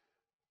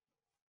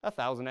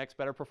 1,000x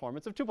better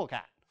performance of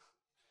tuplecat,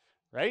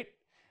 right?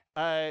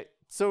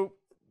 So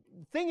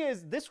the thing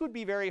is, this would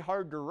be very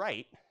hard to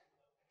write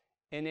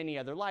in any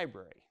other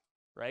library,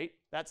 right?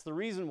 That's the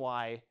reason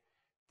why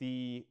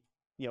the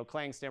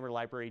Klang standard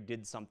library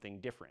did something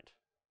different.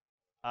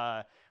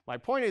 My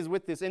point is,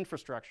 with this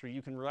infrastructure,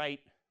 you can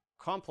write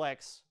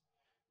complex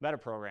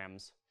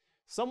metaprograms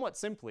somewhat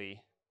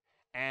simply,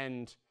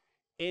 and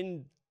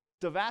in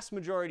the vast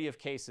majority of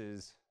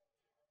cases,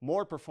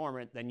 more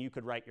performant than you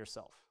could write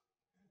yourself.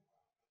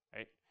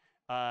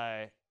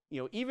 Right?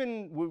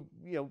 Even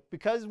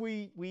because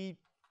we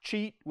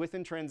cheat with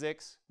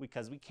intrinsics,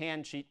 because we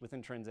can cheat with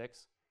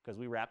intrinsics, because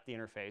we wrap the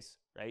interface,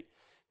 right?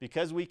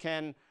 Because we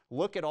can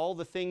look at all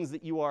the things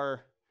that you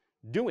are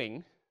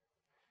doing,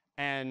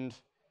 and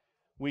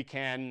we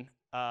can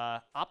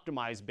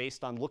optimize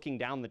based on looking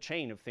down the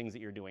chain of things that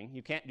you're doing.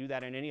 You can't do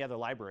that in any other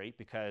library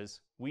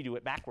because we do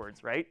it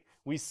backwards, right?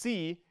 We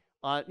see,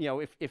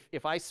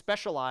 if I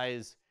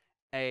specialize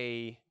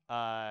an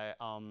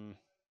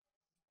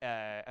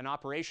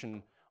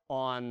operation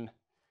on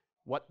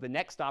what the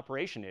next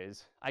operation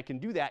is, I can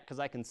do that because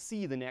I can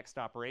see the next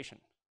operation,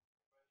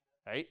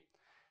 right?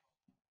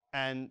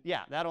 And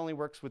yeah, that only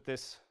works with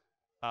this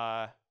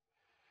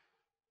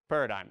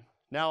paradigm.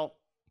 Now,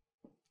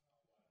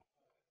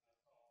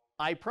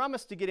 I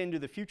promised to get into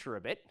the future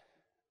a bit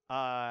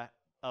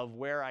of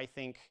where I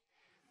think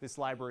this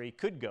library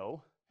could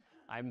go.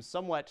 I'm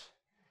somewhat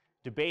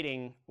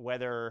debating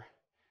whether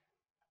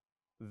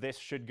this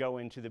should go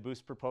into the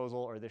Boost proposal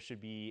or this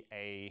should be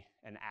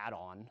an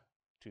add-on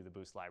to the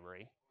Boost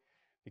library.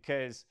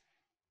 Because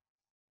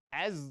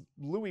as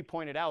Louis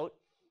pointed out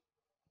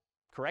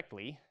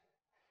correctly,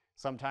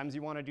 sometimes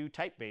you want to do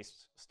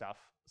type-based stuff.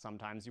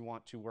 Sometimes you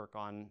want to work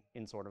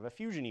in sort of a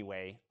fusion-y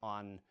way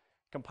on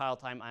compile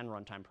time and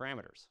runtime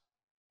parameters.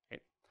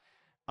 Okay.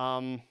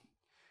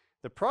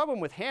 The problem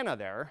with HANA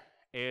there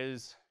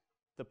is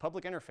the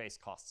public interface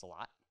costs a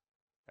lot,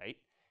 right?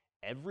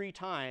 Every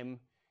time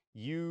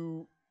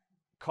you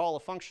call a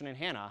function in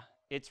HANA,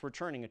 it's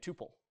returning a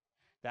tuple.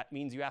 That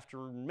means you have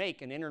to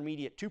make an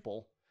intermediate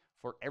tuple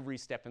for every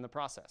step in the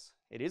process.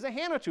 It is a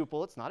HANA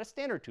tuple, it's not a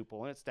standard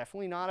tuple, and it's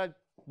definitely not a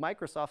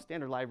Microsoft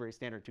standard library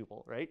standard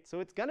tuple, right?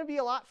 So it's going to be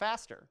a lot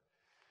faster.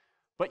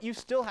 But you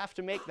still have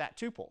to make that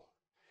tuple.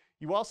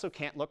 You also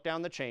can't look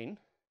down the chain.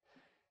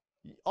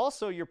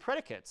 Also, your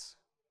predicates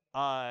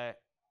are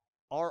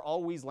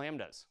always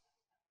lambdas,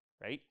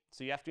 right?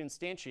 So you have to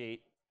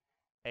instantiate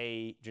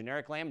a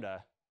generic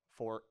lambda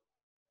for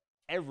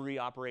every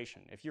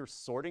operation. If you're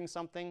sorting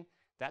something,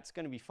 that's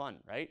going to be fun,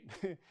 right?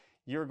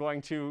 You're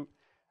going to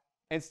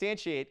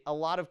instantiate a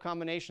lot of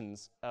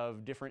combinations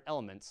of different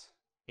elements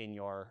in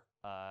your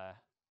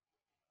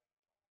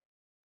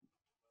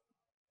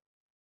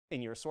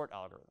sort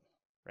algorithm,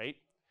 right?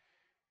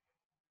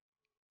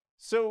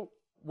 So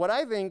what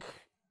I think,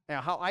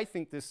 now how I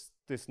think this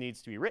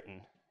needs to be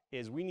written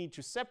is we need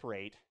to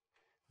separate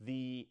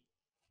the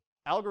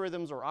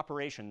algorithms or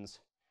operations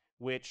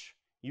which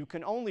you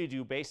can only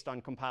do based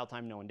on compile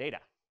time known data,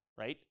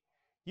 right?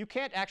 You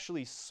can't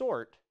actually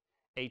sort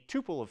a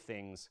tuple of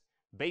things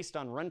based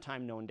on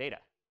runtime known data,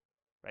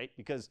 right?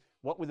 Because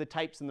what would the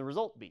types in the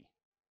result be,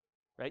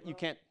 right? Well, you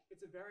can't.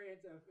 It's a variant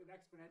of an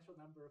exponential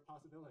number of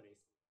possibilities.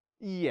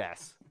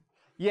 Yes,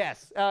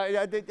 yes,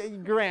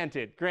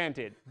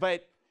 granted,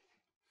 but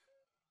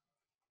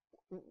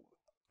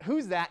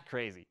who's that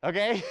crazy,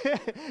 okay?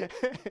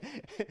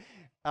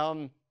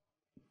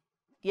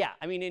 Yeah,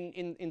 I mean,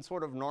 in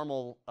sort of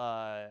normal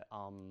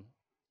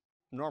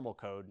normal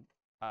code,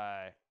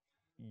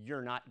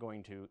 you're not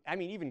going to, I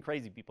mean, even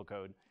crazy people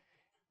code,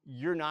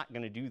 you're not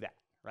going to do that,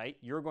 right?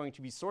 You're going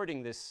to be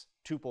sorting this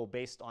tuple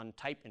based on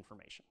type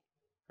information,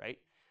 right?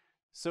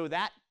 So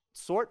that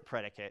sort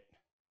predicate,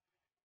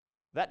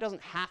 that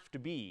doesn't have to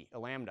be a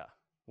lambda,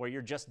 where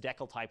you're just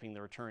decal typing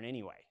the return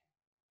anyway,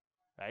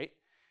 right?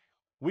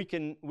 We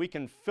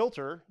can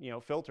filter,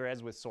 filter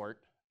as with sort.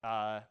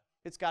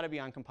 It's got to be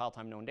on compile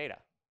time known data,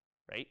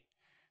 right?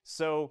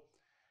 So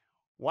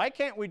why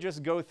can't we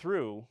just go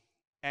through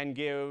and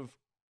give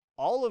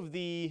all of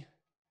the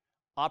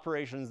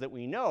operations that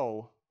we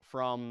know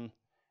from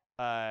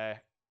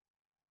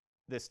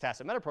this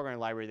tacit metaprogramming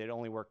library that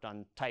only worked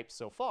on types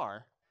so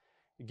far,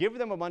 give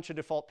them a bunch of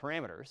default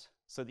parameters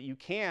so that you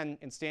can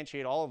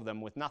instantiate all of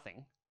them with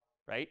nothing,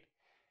 right?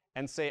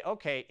 And say,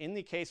 OK, in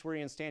the case where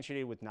you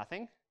instantiated with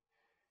nothing,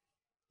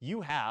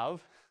 you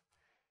have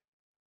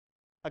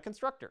a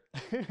constructor,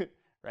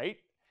 right?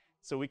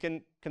 So we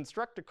can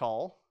construct a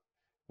call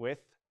with,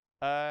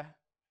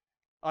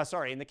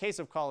 sorry, in the case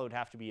of call, it would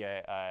have to be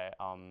a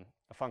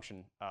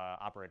function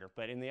operator.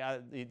 But in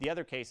the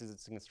other cases,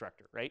 it's a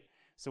constructor, right?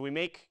 So we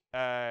make,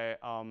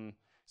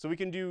 so we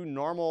can do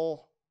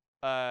normal,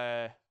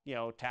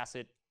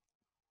 tacit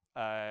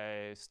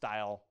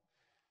style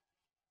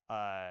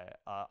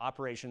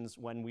operations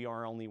when we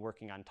are only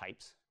working on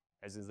types,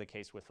 as is the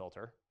case with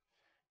filter.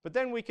 But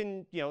then we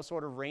can,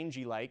 sort of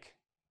rangy-like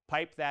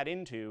pipe that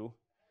into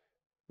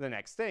the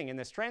next thing. In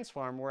this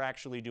transform, we're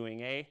actually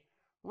doing a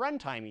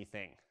runtimey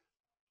thing,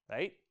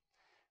 right?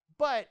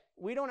 But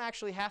we don't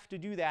actually have to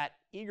do that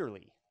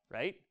eagerly,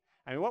 right?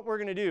 I mean, what we're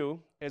going to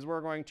do is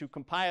we're going to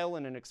compile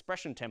in an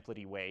expression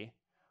template-y way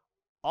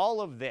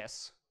all of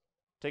this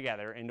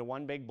together into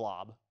one big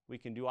blob. We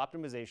can do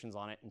optimizations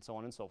on it and so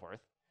on and so forth,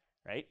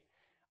 right?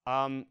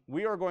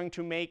 We are going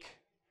to make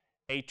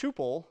a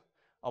tuple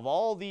of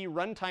all the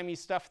runtimey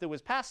stuff that was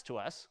passed to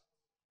us,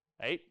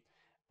 right?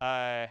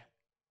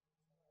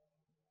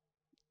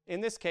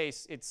 In this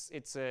case,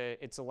 it's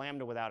a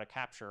lambda without a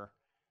capture.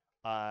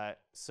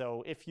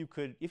 So if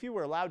you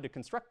were allowed to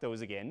construct those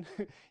again,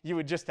 you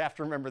would just have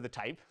to remember the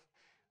type,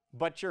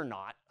 but you're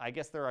not. I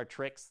guess there are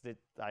tricks that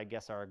I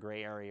guess are a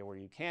gray area where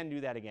you can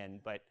do that again.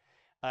 But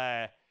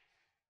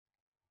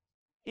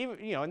even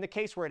in the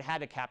case where it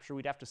had a capture,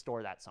 we'd have to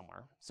store that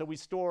somewhere. So we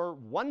store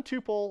one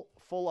tuple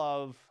full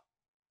of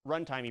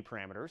runtimey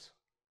parameters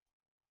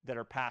that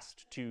are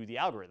passed to the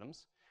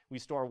algorithms. We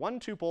store one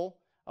tuple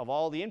of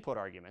all the input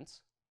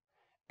arguments,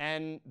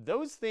 and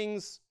those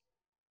things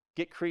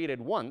get created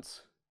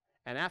once,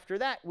 and after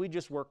that, we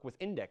just work with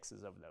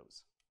indexes of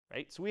those,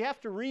 right? So we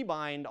have to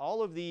rebind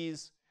all of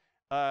these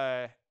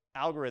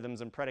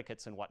algorithms and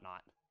predicates and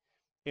whatnot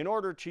in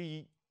order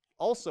to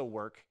also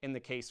work in the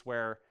case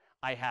where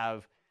I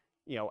have,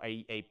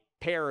 a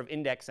pair of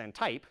index and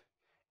type.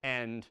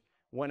 And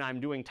when I'm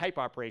doing type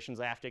operations,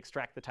 I have to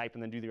extract the type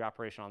and then do the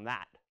operation on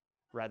that,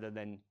 rather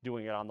than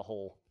doing it on the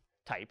whole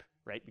type,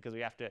 right? Because we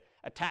have to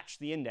attach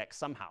the index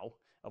somehow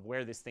of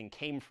where this thing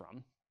came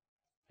from,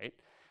 right?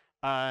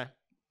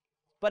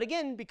 But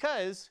again,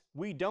 because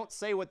we don't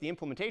say what the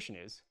implementation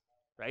is,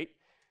 right?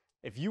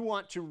 If you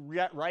want to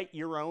write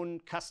your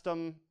own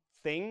custom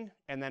thing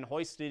and then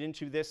hoist it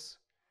into this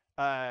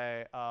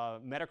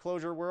meta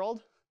closure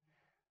world,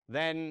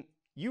 then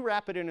you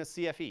wrap it in a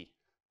CFE,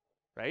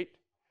 right?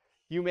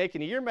 You make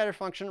an ear meta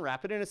function,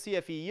 wrap it in a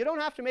CFE. You don't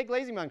have to make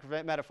lazy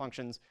meta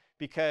functions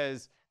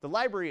because the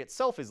library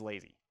itself is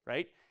lazy,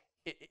 right?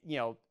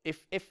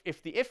 If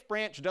the if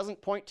branch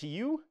doesn't point to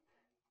you,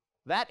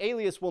 that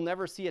alias will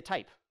never see a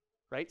type,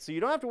 right? So you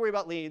don't have to worry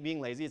about being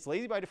lazy. It's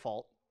lazy by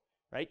default,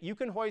 right? You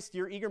can hoist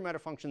your eager meta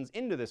functions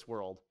into this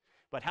world,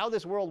 but how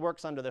this world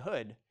works under the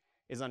hood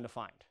is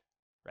undefined,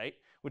 right?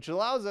 Which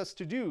allows us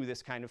to do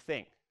this kind of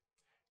thing,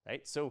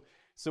 right? So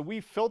we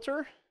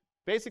filter.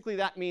 Basically,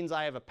 that means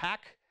I have a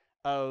pack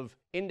of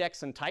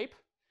index and type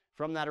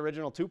from that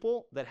original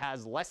tuple that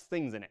has less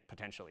things in it,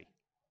 potentially,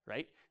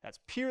 right? That's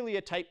purely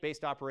a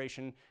type-based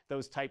operation.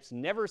 Those types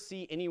never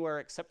see anywhere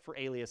except for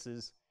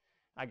aliases.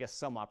 I guess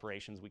some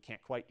operations we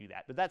can't quite do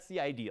that, but that's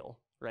the ideal,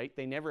 right?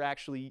 They never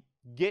actually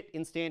get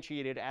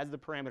instantiated as the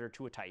parameter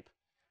to a type,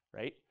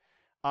 right?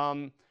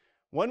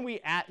 When we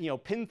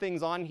pin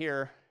things on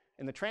here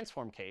in the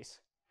transform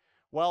case,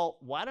 well,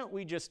 why don't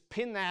we just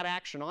pin that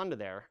action onto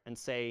there and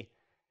say,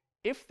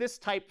 if this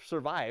type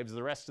survives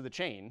the rest of the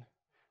chain,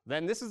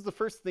 then this is the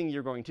first thing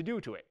you're going to do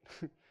to it,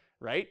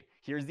 right?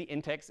 Here's the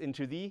index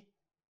into the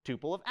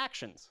tuple of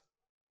actions,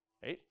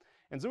 right?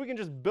 And so we can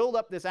just build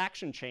up this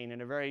action chain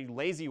in a very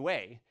lazy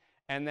way.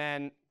 And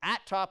then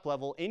at top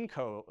level in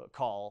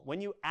call, when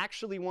you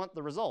actually want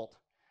the result,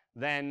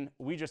 then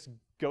we just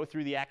go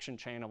through the action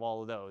chain of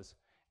all of those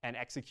and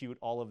execute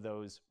all of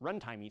those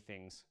runtime-y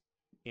things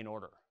in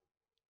order,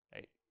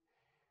 right?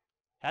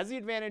 Has the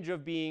advantage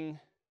of being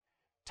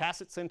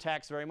tacit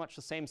syntax, very much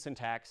the same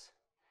syntax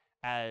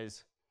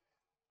as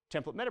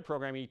template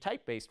metaprogramming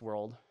type-based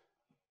world.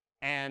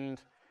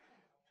 And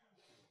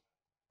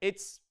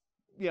it's,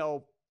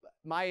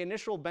 my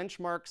initial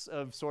benchmarks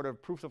of sort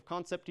of proof of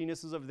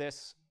concept-inesses of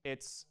this,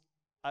 it's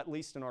at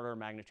least an order of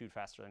magnitude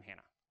faster than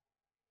HANA,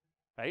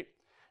 right?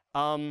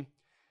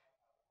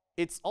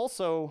 It's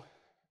also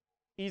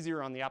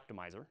easier on the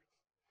optimizer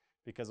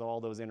because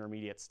all those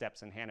intermediate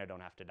steps in HANA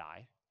don't have to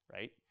die,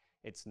 right?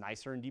 It's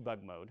nicer in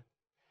debug mode.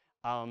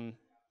 It doesn't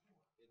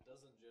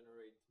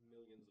generate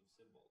millions of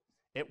symbols.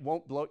 It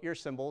won't bloat your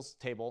symbols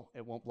table.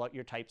 It won't bloat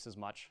your types as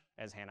much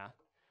as HANA.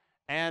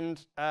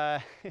 And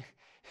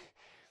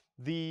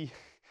the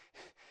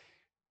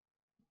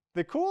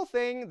cool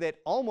thing that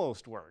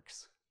almost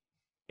works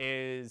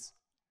is,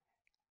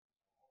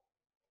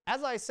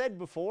 as I said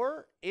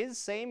before, is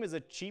same as a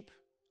cheap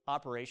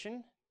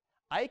operation.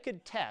 I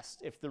could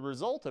test if the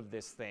result of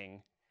this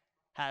thing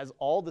has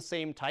all the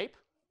same type.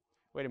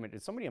 Wait a minute,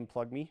 did somebody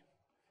unplug me?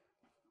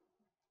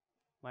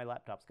 My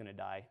laptop's going to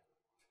die.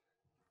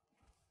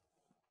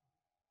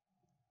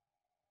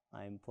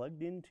 I'm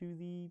plugged into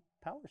the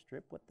power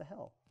strip. What the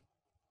hell?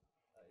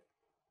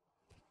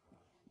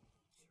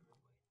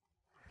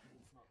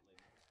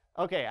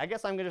 OK, I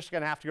guess I'm just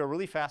going to have to go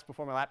really fast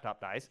before my laptop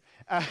dies.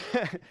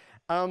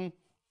 Where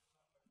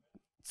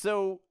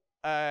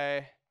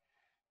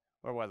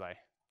was I?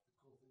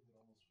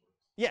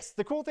 Yes,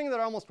 the cool thing that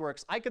almost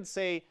works. I could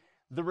say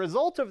the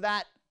result of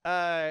that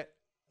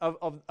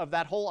of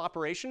that whole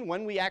operation,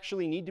 when we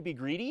actually need to be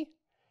greedy,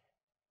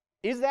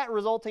 is that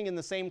resulting in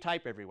the same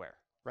type everywhere,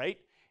 right?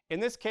 In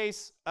this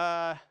case,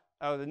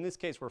 in this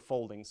case we're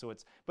folding, so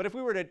it's. But if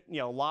we were to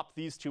lop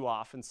these two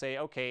off and say,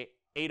 OK,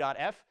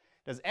 a.f,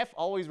 does f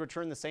always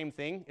return the same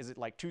thing? Is it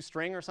like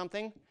toString or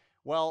something?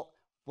 Well,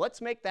 let's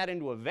make that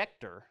into a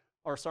vector,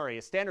 or sorry,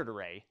 a standard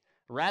array,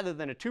 rather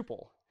than a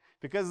tuple,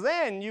 because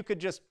then you could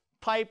just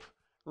pipe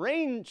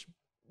range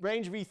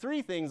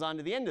v3 things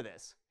onto the end of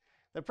this.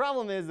 The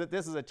problem is that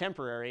this is a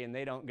temporary, and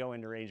they don't go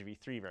into range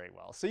v3 very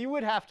well. So you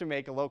would have to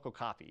make a local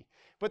copy.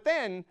 But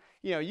then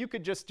you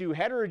could just do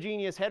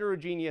heterogeneous,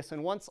 heterogeneous,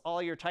 and once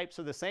all your types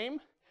are the same,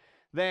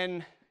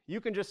 then you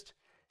can just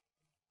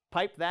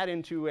pipe that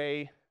into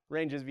a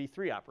ranges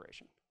v3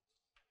 operation,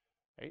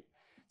 right?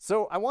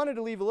 So I wanted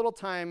to leave a little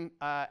time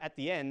at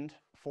the end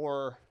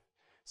for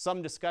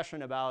some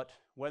discussion about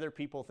whether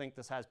people think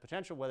this has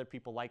potential, whether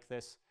people like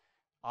this.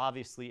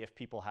 Obviously, if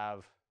people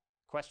have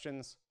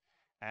questions.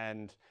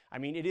 And I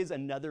mean, it is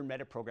another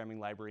metaprogramming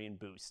library in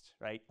Boost,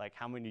 right? Like,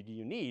 how many do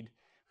you need?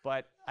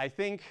 But I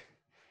think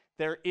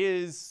there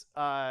is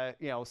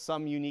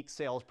some unique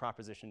sales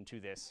proposition to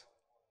this.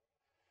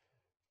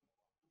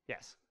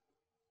 Yes?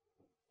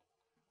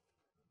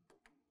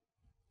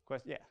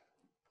 Question? Yeah.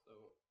 So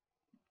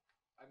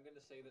I'm going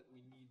to say that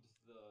we need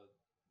the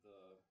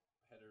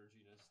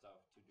heterogeneous stuff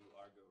to do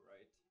Argo,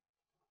 right?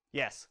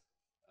 Yes.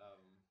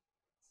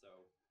 So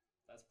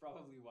that's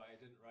probably why I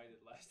didn't write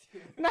it last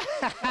year.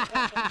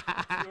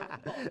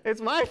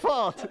 It's my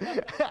fault.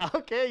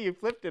 OK, you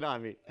flipped it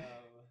on me.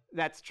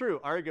 That's true.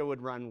 Argo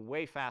would run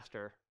way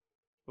faster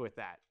with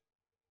that.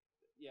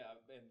 Yeah,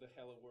 and the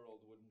hello world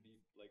wouldn't be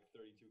like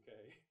 32K.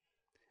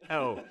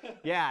 Oh,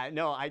 yeah,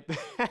 no,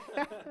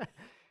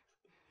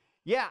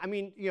 yeah, I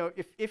mean, you know,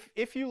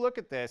 if you look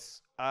at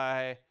this,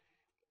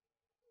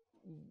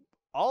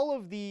 all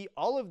of the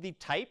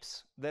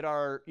types that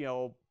are, you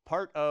know,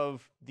 part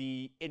of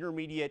the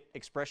intermediate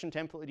expression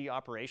template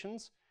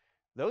operations,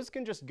 those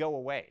can just go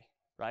away,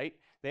 right?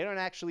 They don't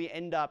actually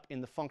end up in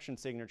the function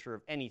signature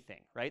of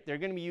anything, right? They're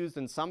going to be used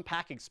in some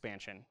pack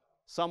expansion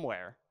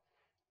somewhere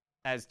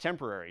as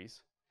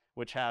temporaries,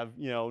 which have,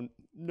 you know,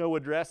 no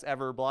address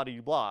ever, blah,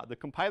 blah, blah. The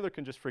compiler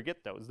can just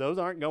forget those. Those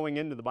aren't going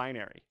into the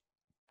binary,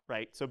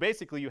 right? So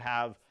basically you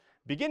have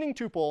beginning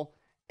tuple,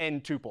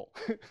 end tuple,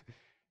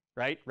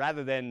 right?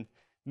 Rather than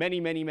many,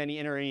 many, many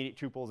intermediate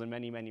tuples and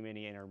many, many,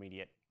 many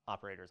intermediate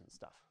operators and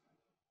stuff.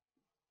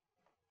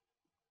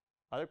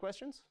 Other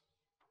questions?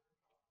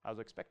 I was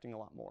expecting a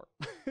lot more.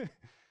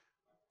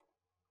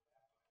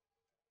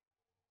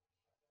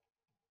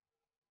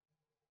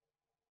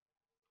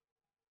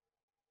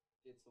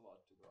 It's a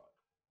lot to grok.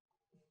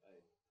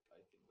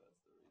 I think that's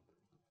the reason.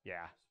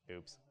 Yeah,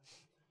 oops.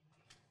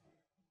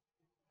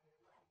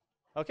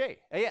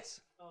 Okay,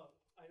 yes?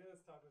 I know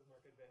this talk was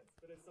more advanced,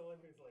 but as someone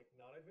who's like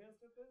not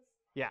advanced with this,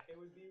 Yeah. it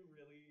would be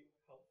really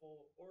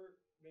helpful or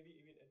maybe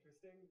even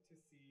interesting to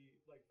see,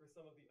 like, for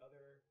some of the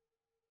other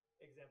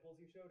examples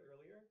you showed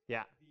earlier,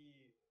 Yeah.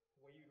 the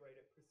way you write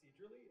it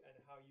procedurally and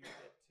how you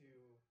get to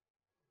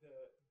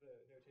the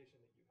notation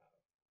that you have.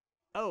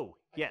 Oh,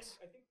 yes.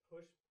 I think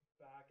push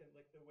back and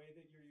like the way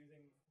that you're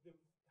using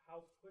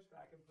how push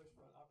back and push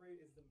front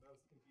operate is the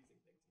most confusing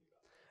thing to me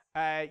about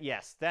this.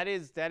 Yes, that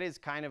is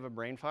kind of a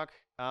brain fuck.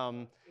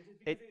 It's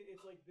just because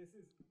it's like this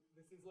is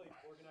like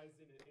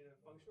organized in a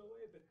functional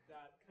way, but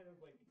that kind of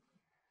like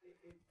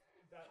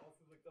that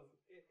also like doesn't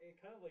it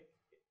kind of like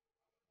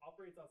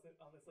operates on this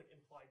like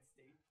implied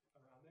state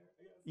around there,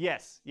 I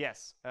guess.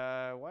 Yes.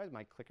 Why is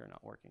my clicker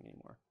not working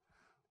anymore?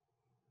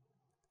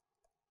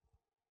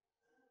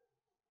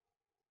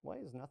 Why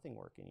is nothing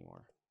work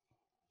anymore?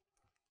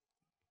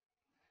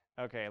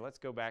 Okay, let's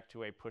go back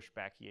to a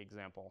pushbacky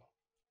example.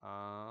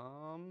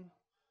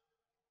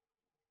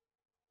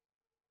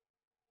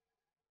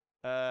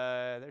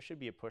 There should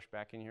be a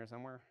pushback in here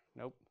somewhere.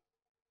 Nope.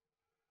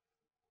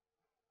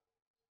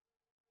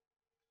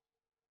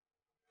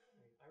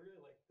 I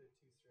really like the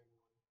two-string one.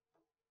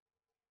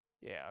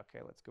 Yeah,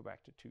 okay, let's go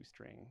back to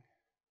two-string.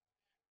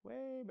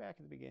 Way back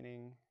at the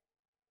beginning.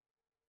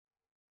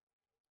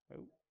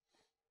 Oh,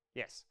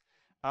 yes.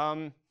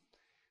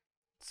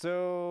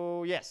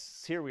 So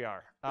yes, here we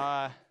are.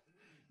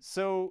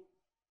 So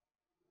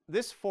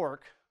this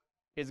fork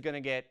is going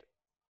to get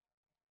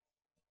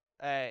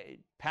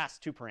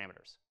past two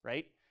parameters,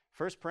 right?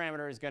 First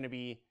parameter is going to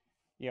be,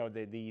 you know,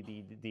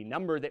 the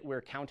number that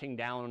we're counting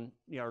down,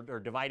 you know, or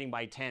dividing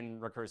by 10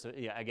 recursive,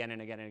 yeah, again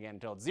and again and again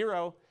until it's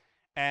 0.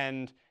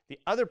 And the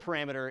other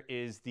parameter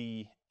is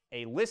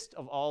a list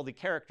of all the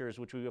characters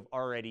which we have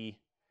already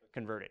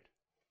converted,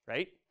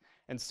 right?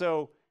 And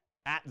so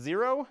at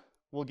 0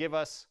 will give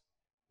us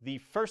the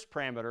first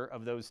parameter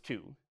of those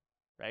two,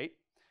 right?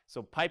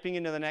 So piping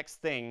into the next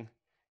thing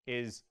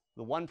is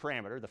the one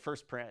parameter, the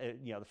first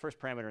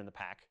parameter in the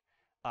pack,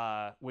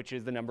 which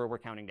is the number we're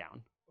counting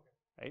down,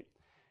 right?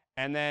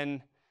 And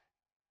then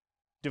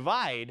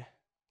divide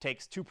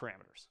takes two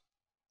parameters,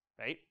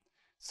 right?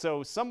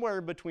 So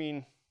somewhere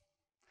between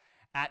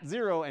at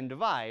 0 and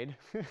divide,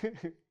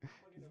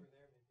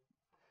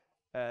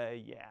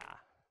 yeah.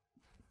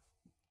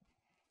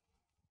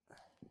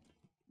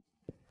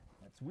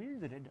 It's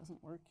weird that it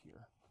doesn't work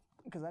here,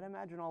 because I'd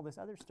imagine all this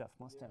other stuff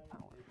must have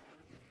power.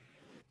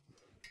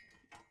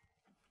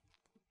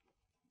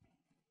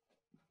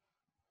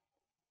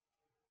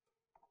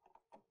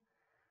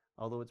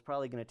 Although it's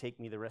probably going to take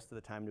me the rest of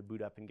the time to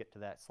boot up and get to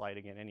that slide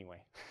again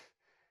anyway.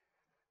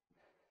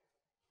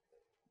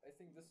 I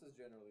think this is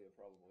generally a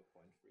problem with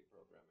point-free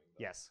programming, though.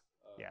 Yes.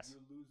 Yes.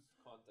 You lose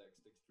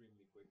context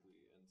extremely quickly,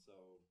 and so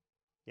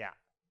yeah.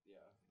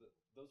 Yeah,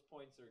 those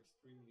points are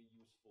extremely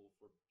useful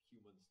for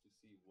humans to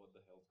see what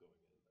the hell's going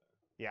in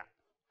there.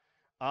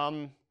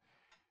 Yeah.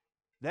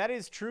 That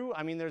is true.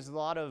 I mean, there's a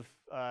lot of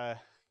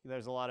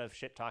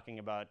shit talking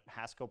about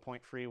Haskell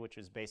point-free, which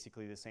is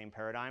basically the same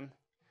paradigm.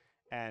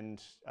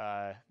 And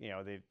you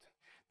know,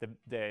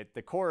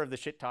 the core of the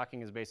shit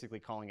talking is basically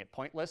calling it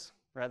pointless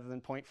rather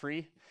than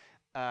point-free.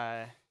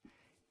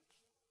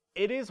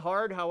 It is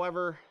hard,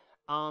 however.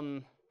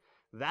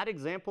 That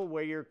example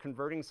where you're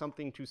converting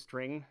something to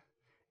string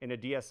in a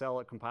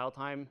DSL at compile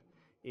time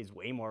is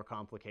way more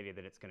complicated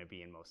than it's going to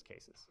be in most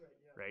cases,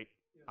 right?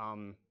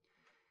 Yeah.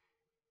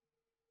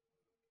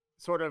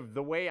 Sort of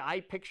the way I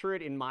picture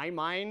it in my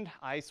mind,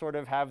 I sort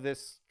of have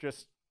this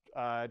just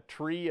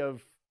tree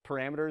of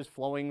parameters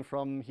flowing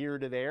from here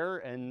to there,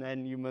 and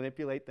then you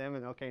manipulate them,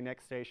 and okay,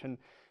 next station,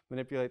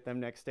 manipulate them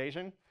next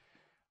station.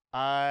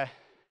 I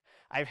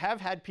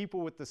have had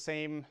people with the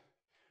same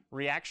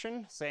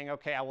reaction saying,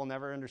 okay, I will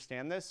never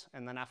understand this,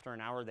 and then after an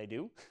hour they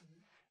do,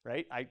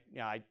 right?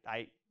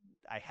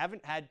 I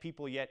haven't had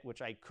people yet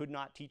which I could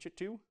not teach it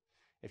to.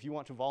 If you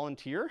want to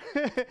volunteer,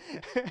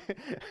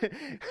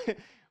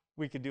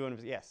 we could do it.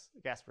 Yes,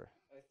 Gasper.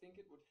 I think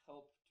it would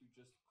help to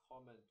just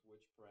comment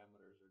which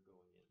parameters are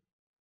going in.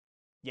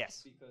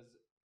 Yes. Because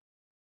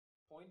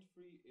point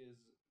free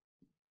is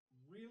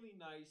really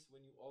nice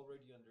when you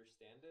already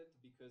understand it,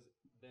 because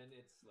then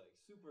it's like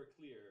super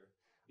clear,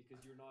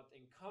 because you're not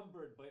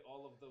encumbered by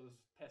all of those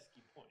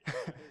pesky points.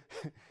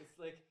 Right? It's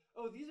like,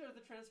 oh, these are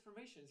the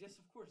transformations. Yes,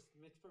 of course, it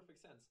makes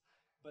perfect sense.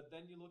 But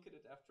then you look at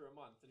it after a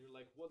month and you're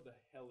like, what the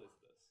hell is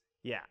this?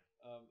 Yeah.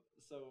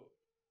 So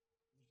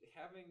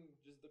having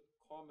just the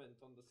comment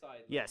on the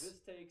side, like, yes.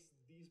 This takes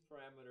these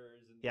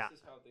parameters and yeah. this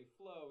is how they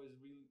flow, is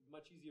really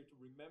much easier to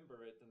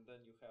remember it, and then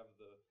you have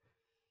the...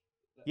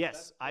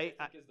 Yes, I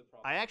think is the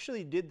problem. I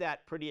actually did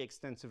that pretty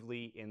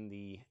extensively in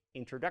the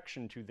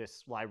introduction to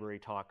this library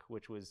talk,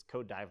 which was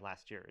Code Dive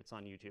last year. It's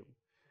on YouTube.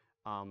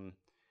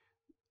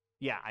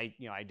 Yeah,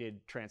 I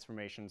did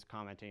transformations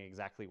commenting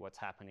exactly what's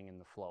happening in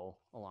the flow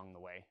along the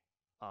way.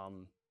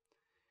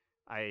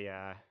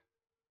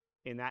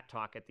 In that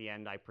talk at the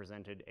end, I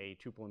presented a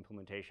tuple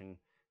implementation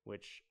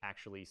which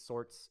actually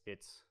sorts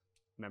its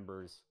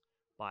members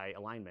by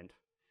alignment,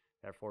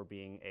 therefore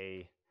being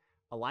a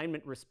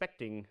alignment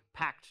respecting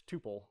packed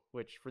tuple,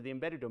 which for the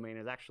embedded domain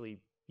is actually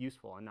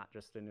useful and not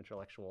just an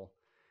intellectual,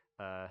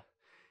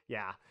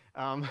 yeah.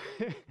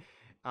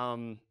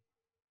 And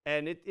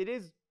it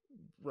is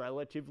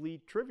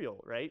relatively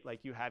trivial, right?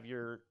 Like you have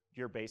your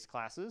base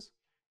classes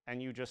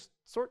and you just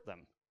sort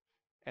them.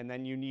 And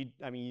then you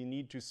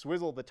need to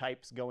swizzle the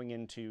types going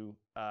into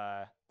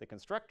the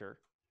constructor,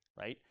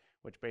 right?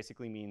 Which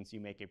basically means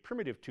you make a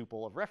primitive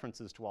tuple of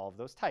references to all of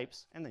those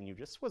types, and then you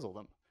just swizzle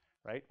them,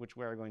 right? Which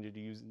we're going to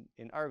use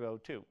in Argo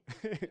too.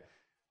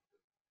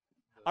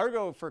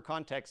 Argo, for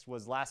context,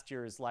 was last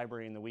year's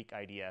Library in the Week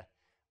idea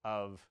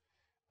of,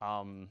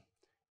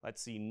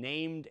 let's see,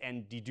 named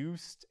and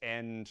deduced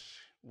and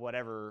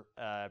whatever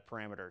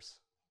parameters.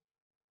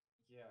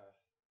 Yeah.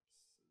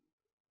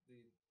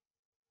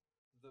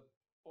 The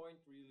point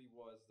really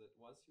was that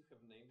once you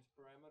have named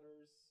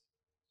parameters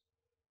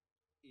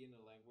in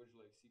a language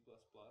like C++,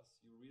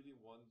 you really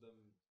want them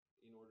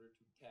in order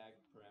to tag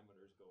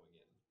parameters going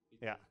in.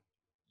 Because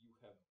you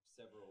have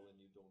several and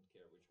you don't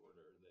care which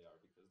order they are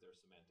because they're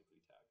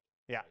semantically tagged.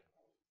 Yeah.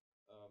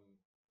 Right?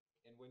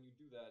 And when you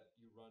do that,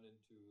 you run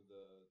into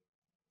the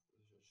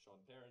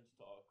Sean Parent's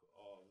talk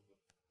of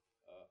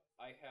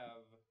I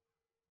have,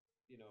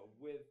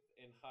 width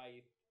and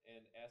height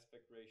and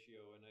aspect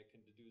ratio, and I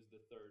can deduce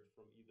the third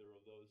from either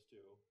of those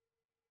two.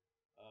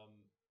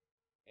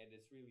 And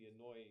it's really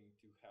annoying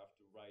to have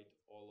to write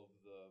all of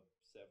the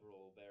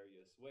several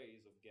various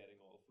ways of getting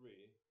all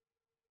three,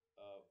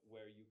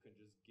 where you can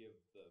just give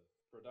the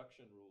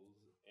production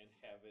rules and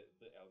have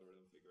the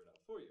algorithm figure it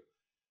out for you.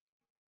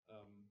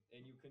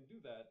 And you can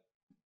do that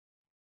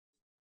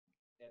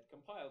at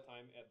compile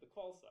time at the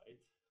call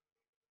site.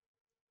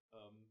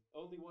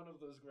 Only one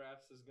of those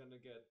graphs is going to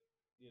get,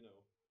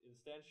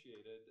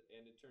 instantiated,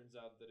 and it turns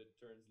out that it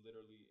turns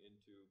literally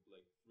into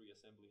like 3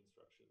 assembly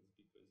instructions,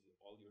 because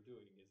all you're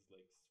doing is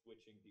like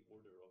switching the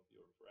order of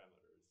your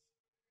parameters.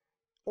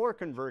 Or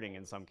converting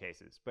in some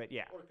cases, but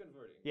yeah. Or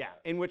converting. Yeah,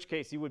 in which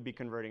case you would be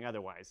converting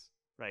otherwise,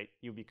 right?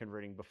 You'd be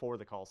converting before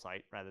the call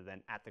site rather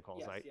than at the call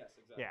site. Yes,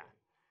 exactly.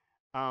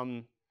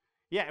 Yeah.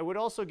 Yeah, it would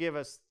also give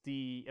us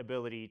the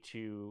ability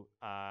to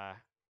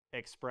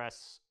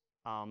express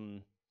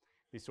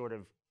the sort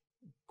of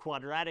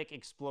quadratic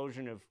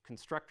explosion of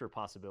constructor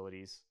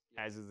possibilities,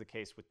 as is the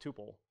case with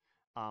tuple.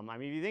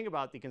 If you think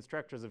about the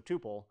constructors of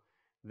tuple,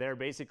 they're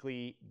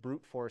basically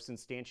brute force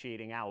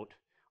instantiating out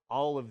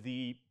all of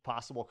the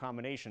possible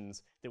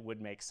combinations that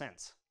would make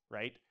sense,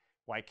 right?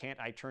 Why can't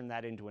I turn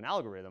that into an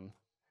algorithm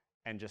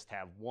and just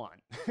have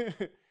one,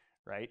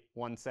 right?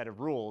 One set of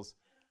rules.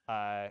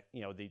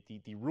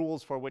 The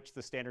rules for which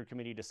the standard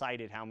committee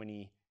decided how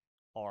many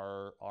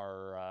are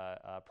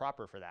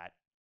proper for that,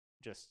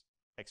 just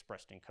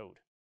expressed in code.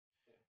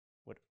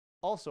 Would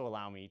also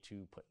allow me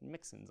to put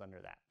mixins under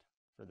that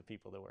for the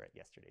people that were at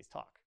yesterday's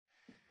talk.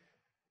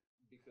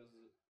 Because,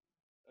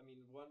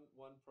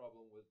 one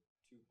problem with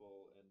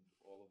tuple and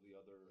all of the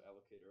other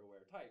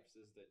allocator-aware types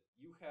is that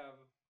you have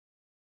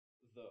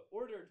the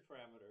ordered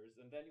parameters,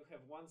 and then you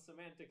have one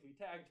semantically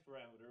tagged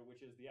parameter,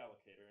 which is the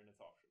allocator, and it's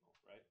optional,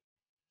 right?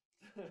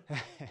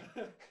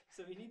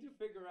 So we need to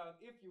figure out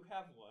if you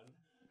have one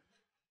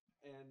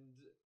and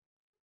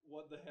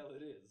what the hell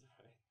it is,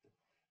 right?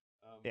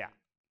 Yeah.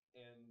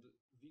 And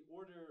the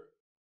order,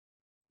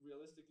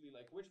 realistically,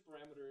 like which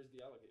parameter is the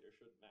allocator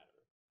shouldn't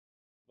matter,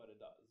 but it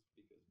does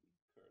because we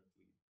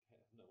currently have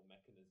no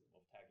mechanism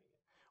of tagging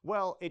it.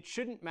 Well, it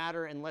shouldn't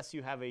matter unless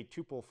you have a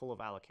tuple full of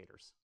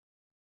allocators.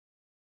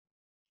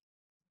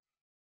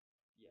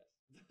 Yes.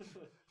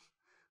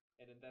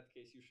 And in that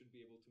case, you should be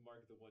able to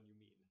mark the one you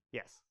mean.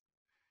 Yes,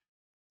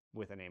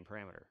 with a name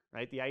parameter,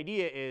 right? The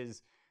idea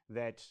is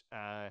that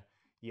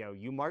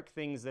you mark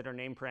things that are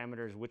name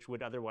parameters which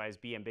would otherwise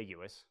be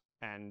ambiguous.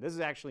 And this is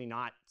actually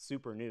not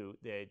super new.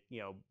 The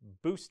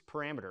Boost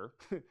parameter,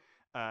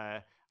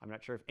 I'm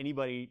not sure if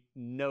anybody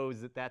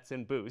knows that that's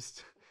in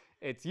Boost.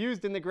 It's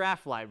used in the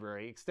graph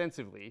library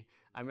extensively.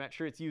 I'm not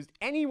sure it's used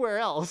anywhere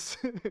else,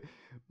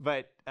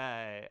 but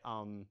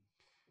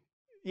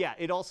yeah,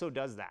 it also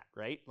does that,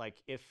 right?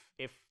 Like if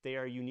they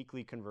are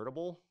uniquely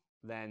convertible,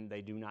 then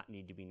they do not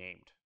need to be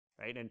named,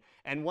 right?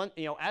 And one,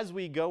 as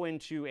we go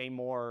into a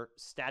more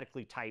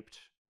statically typed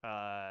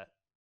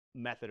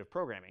method of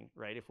programming,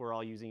 right? If we're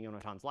all using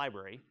Yonatan's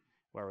library,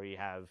 where we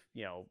have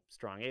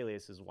strong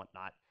aliases and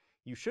whatnot,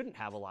 you shouldn't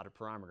have a lot of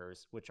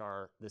parameters which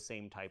are the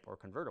same type or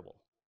convertible,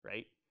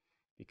 right?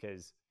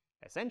 Because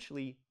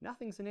essentially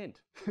nothing's an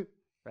int,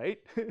 right?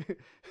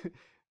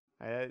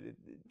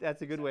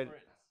 That's a good way.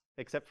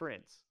 Except for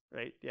ints,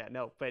 right? Yeah,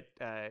 no, but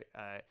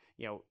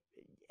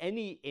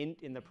any int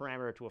in the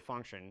parameter to a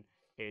function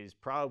is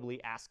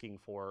probably asking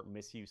for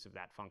misuse of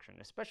that function,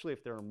 especially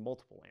if there are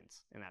multiple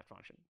ints in that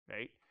function,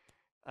 right?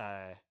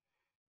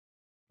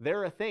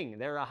 They're a thing.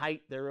 They're a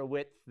height. They're a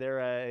width. They're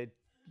a,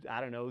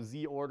 I don't know,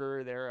 z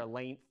order. They're a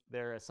length.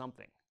 They're a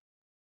something.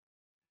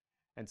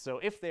 And so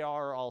if they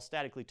are all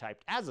statically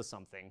typed as a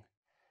something,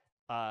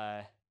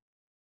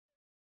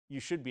 you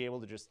should be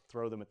able to just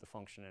throw them at the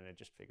function and it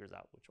just figures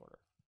out which order.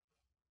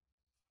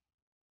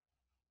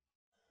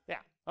 Yeah,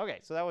 okay,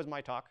 so that was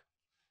my talk.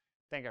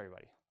 Thank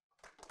everybody.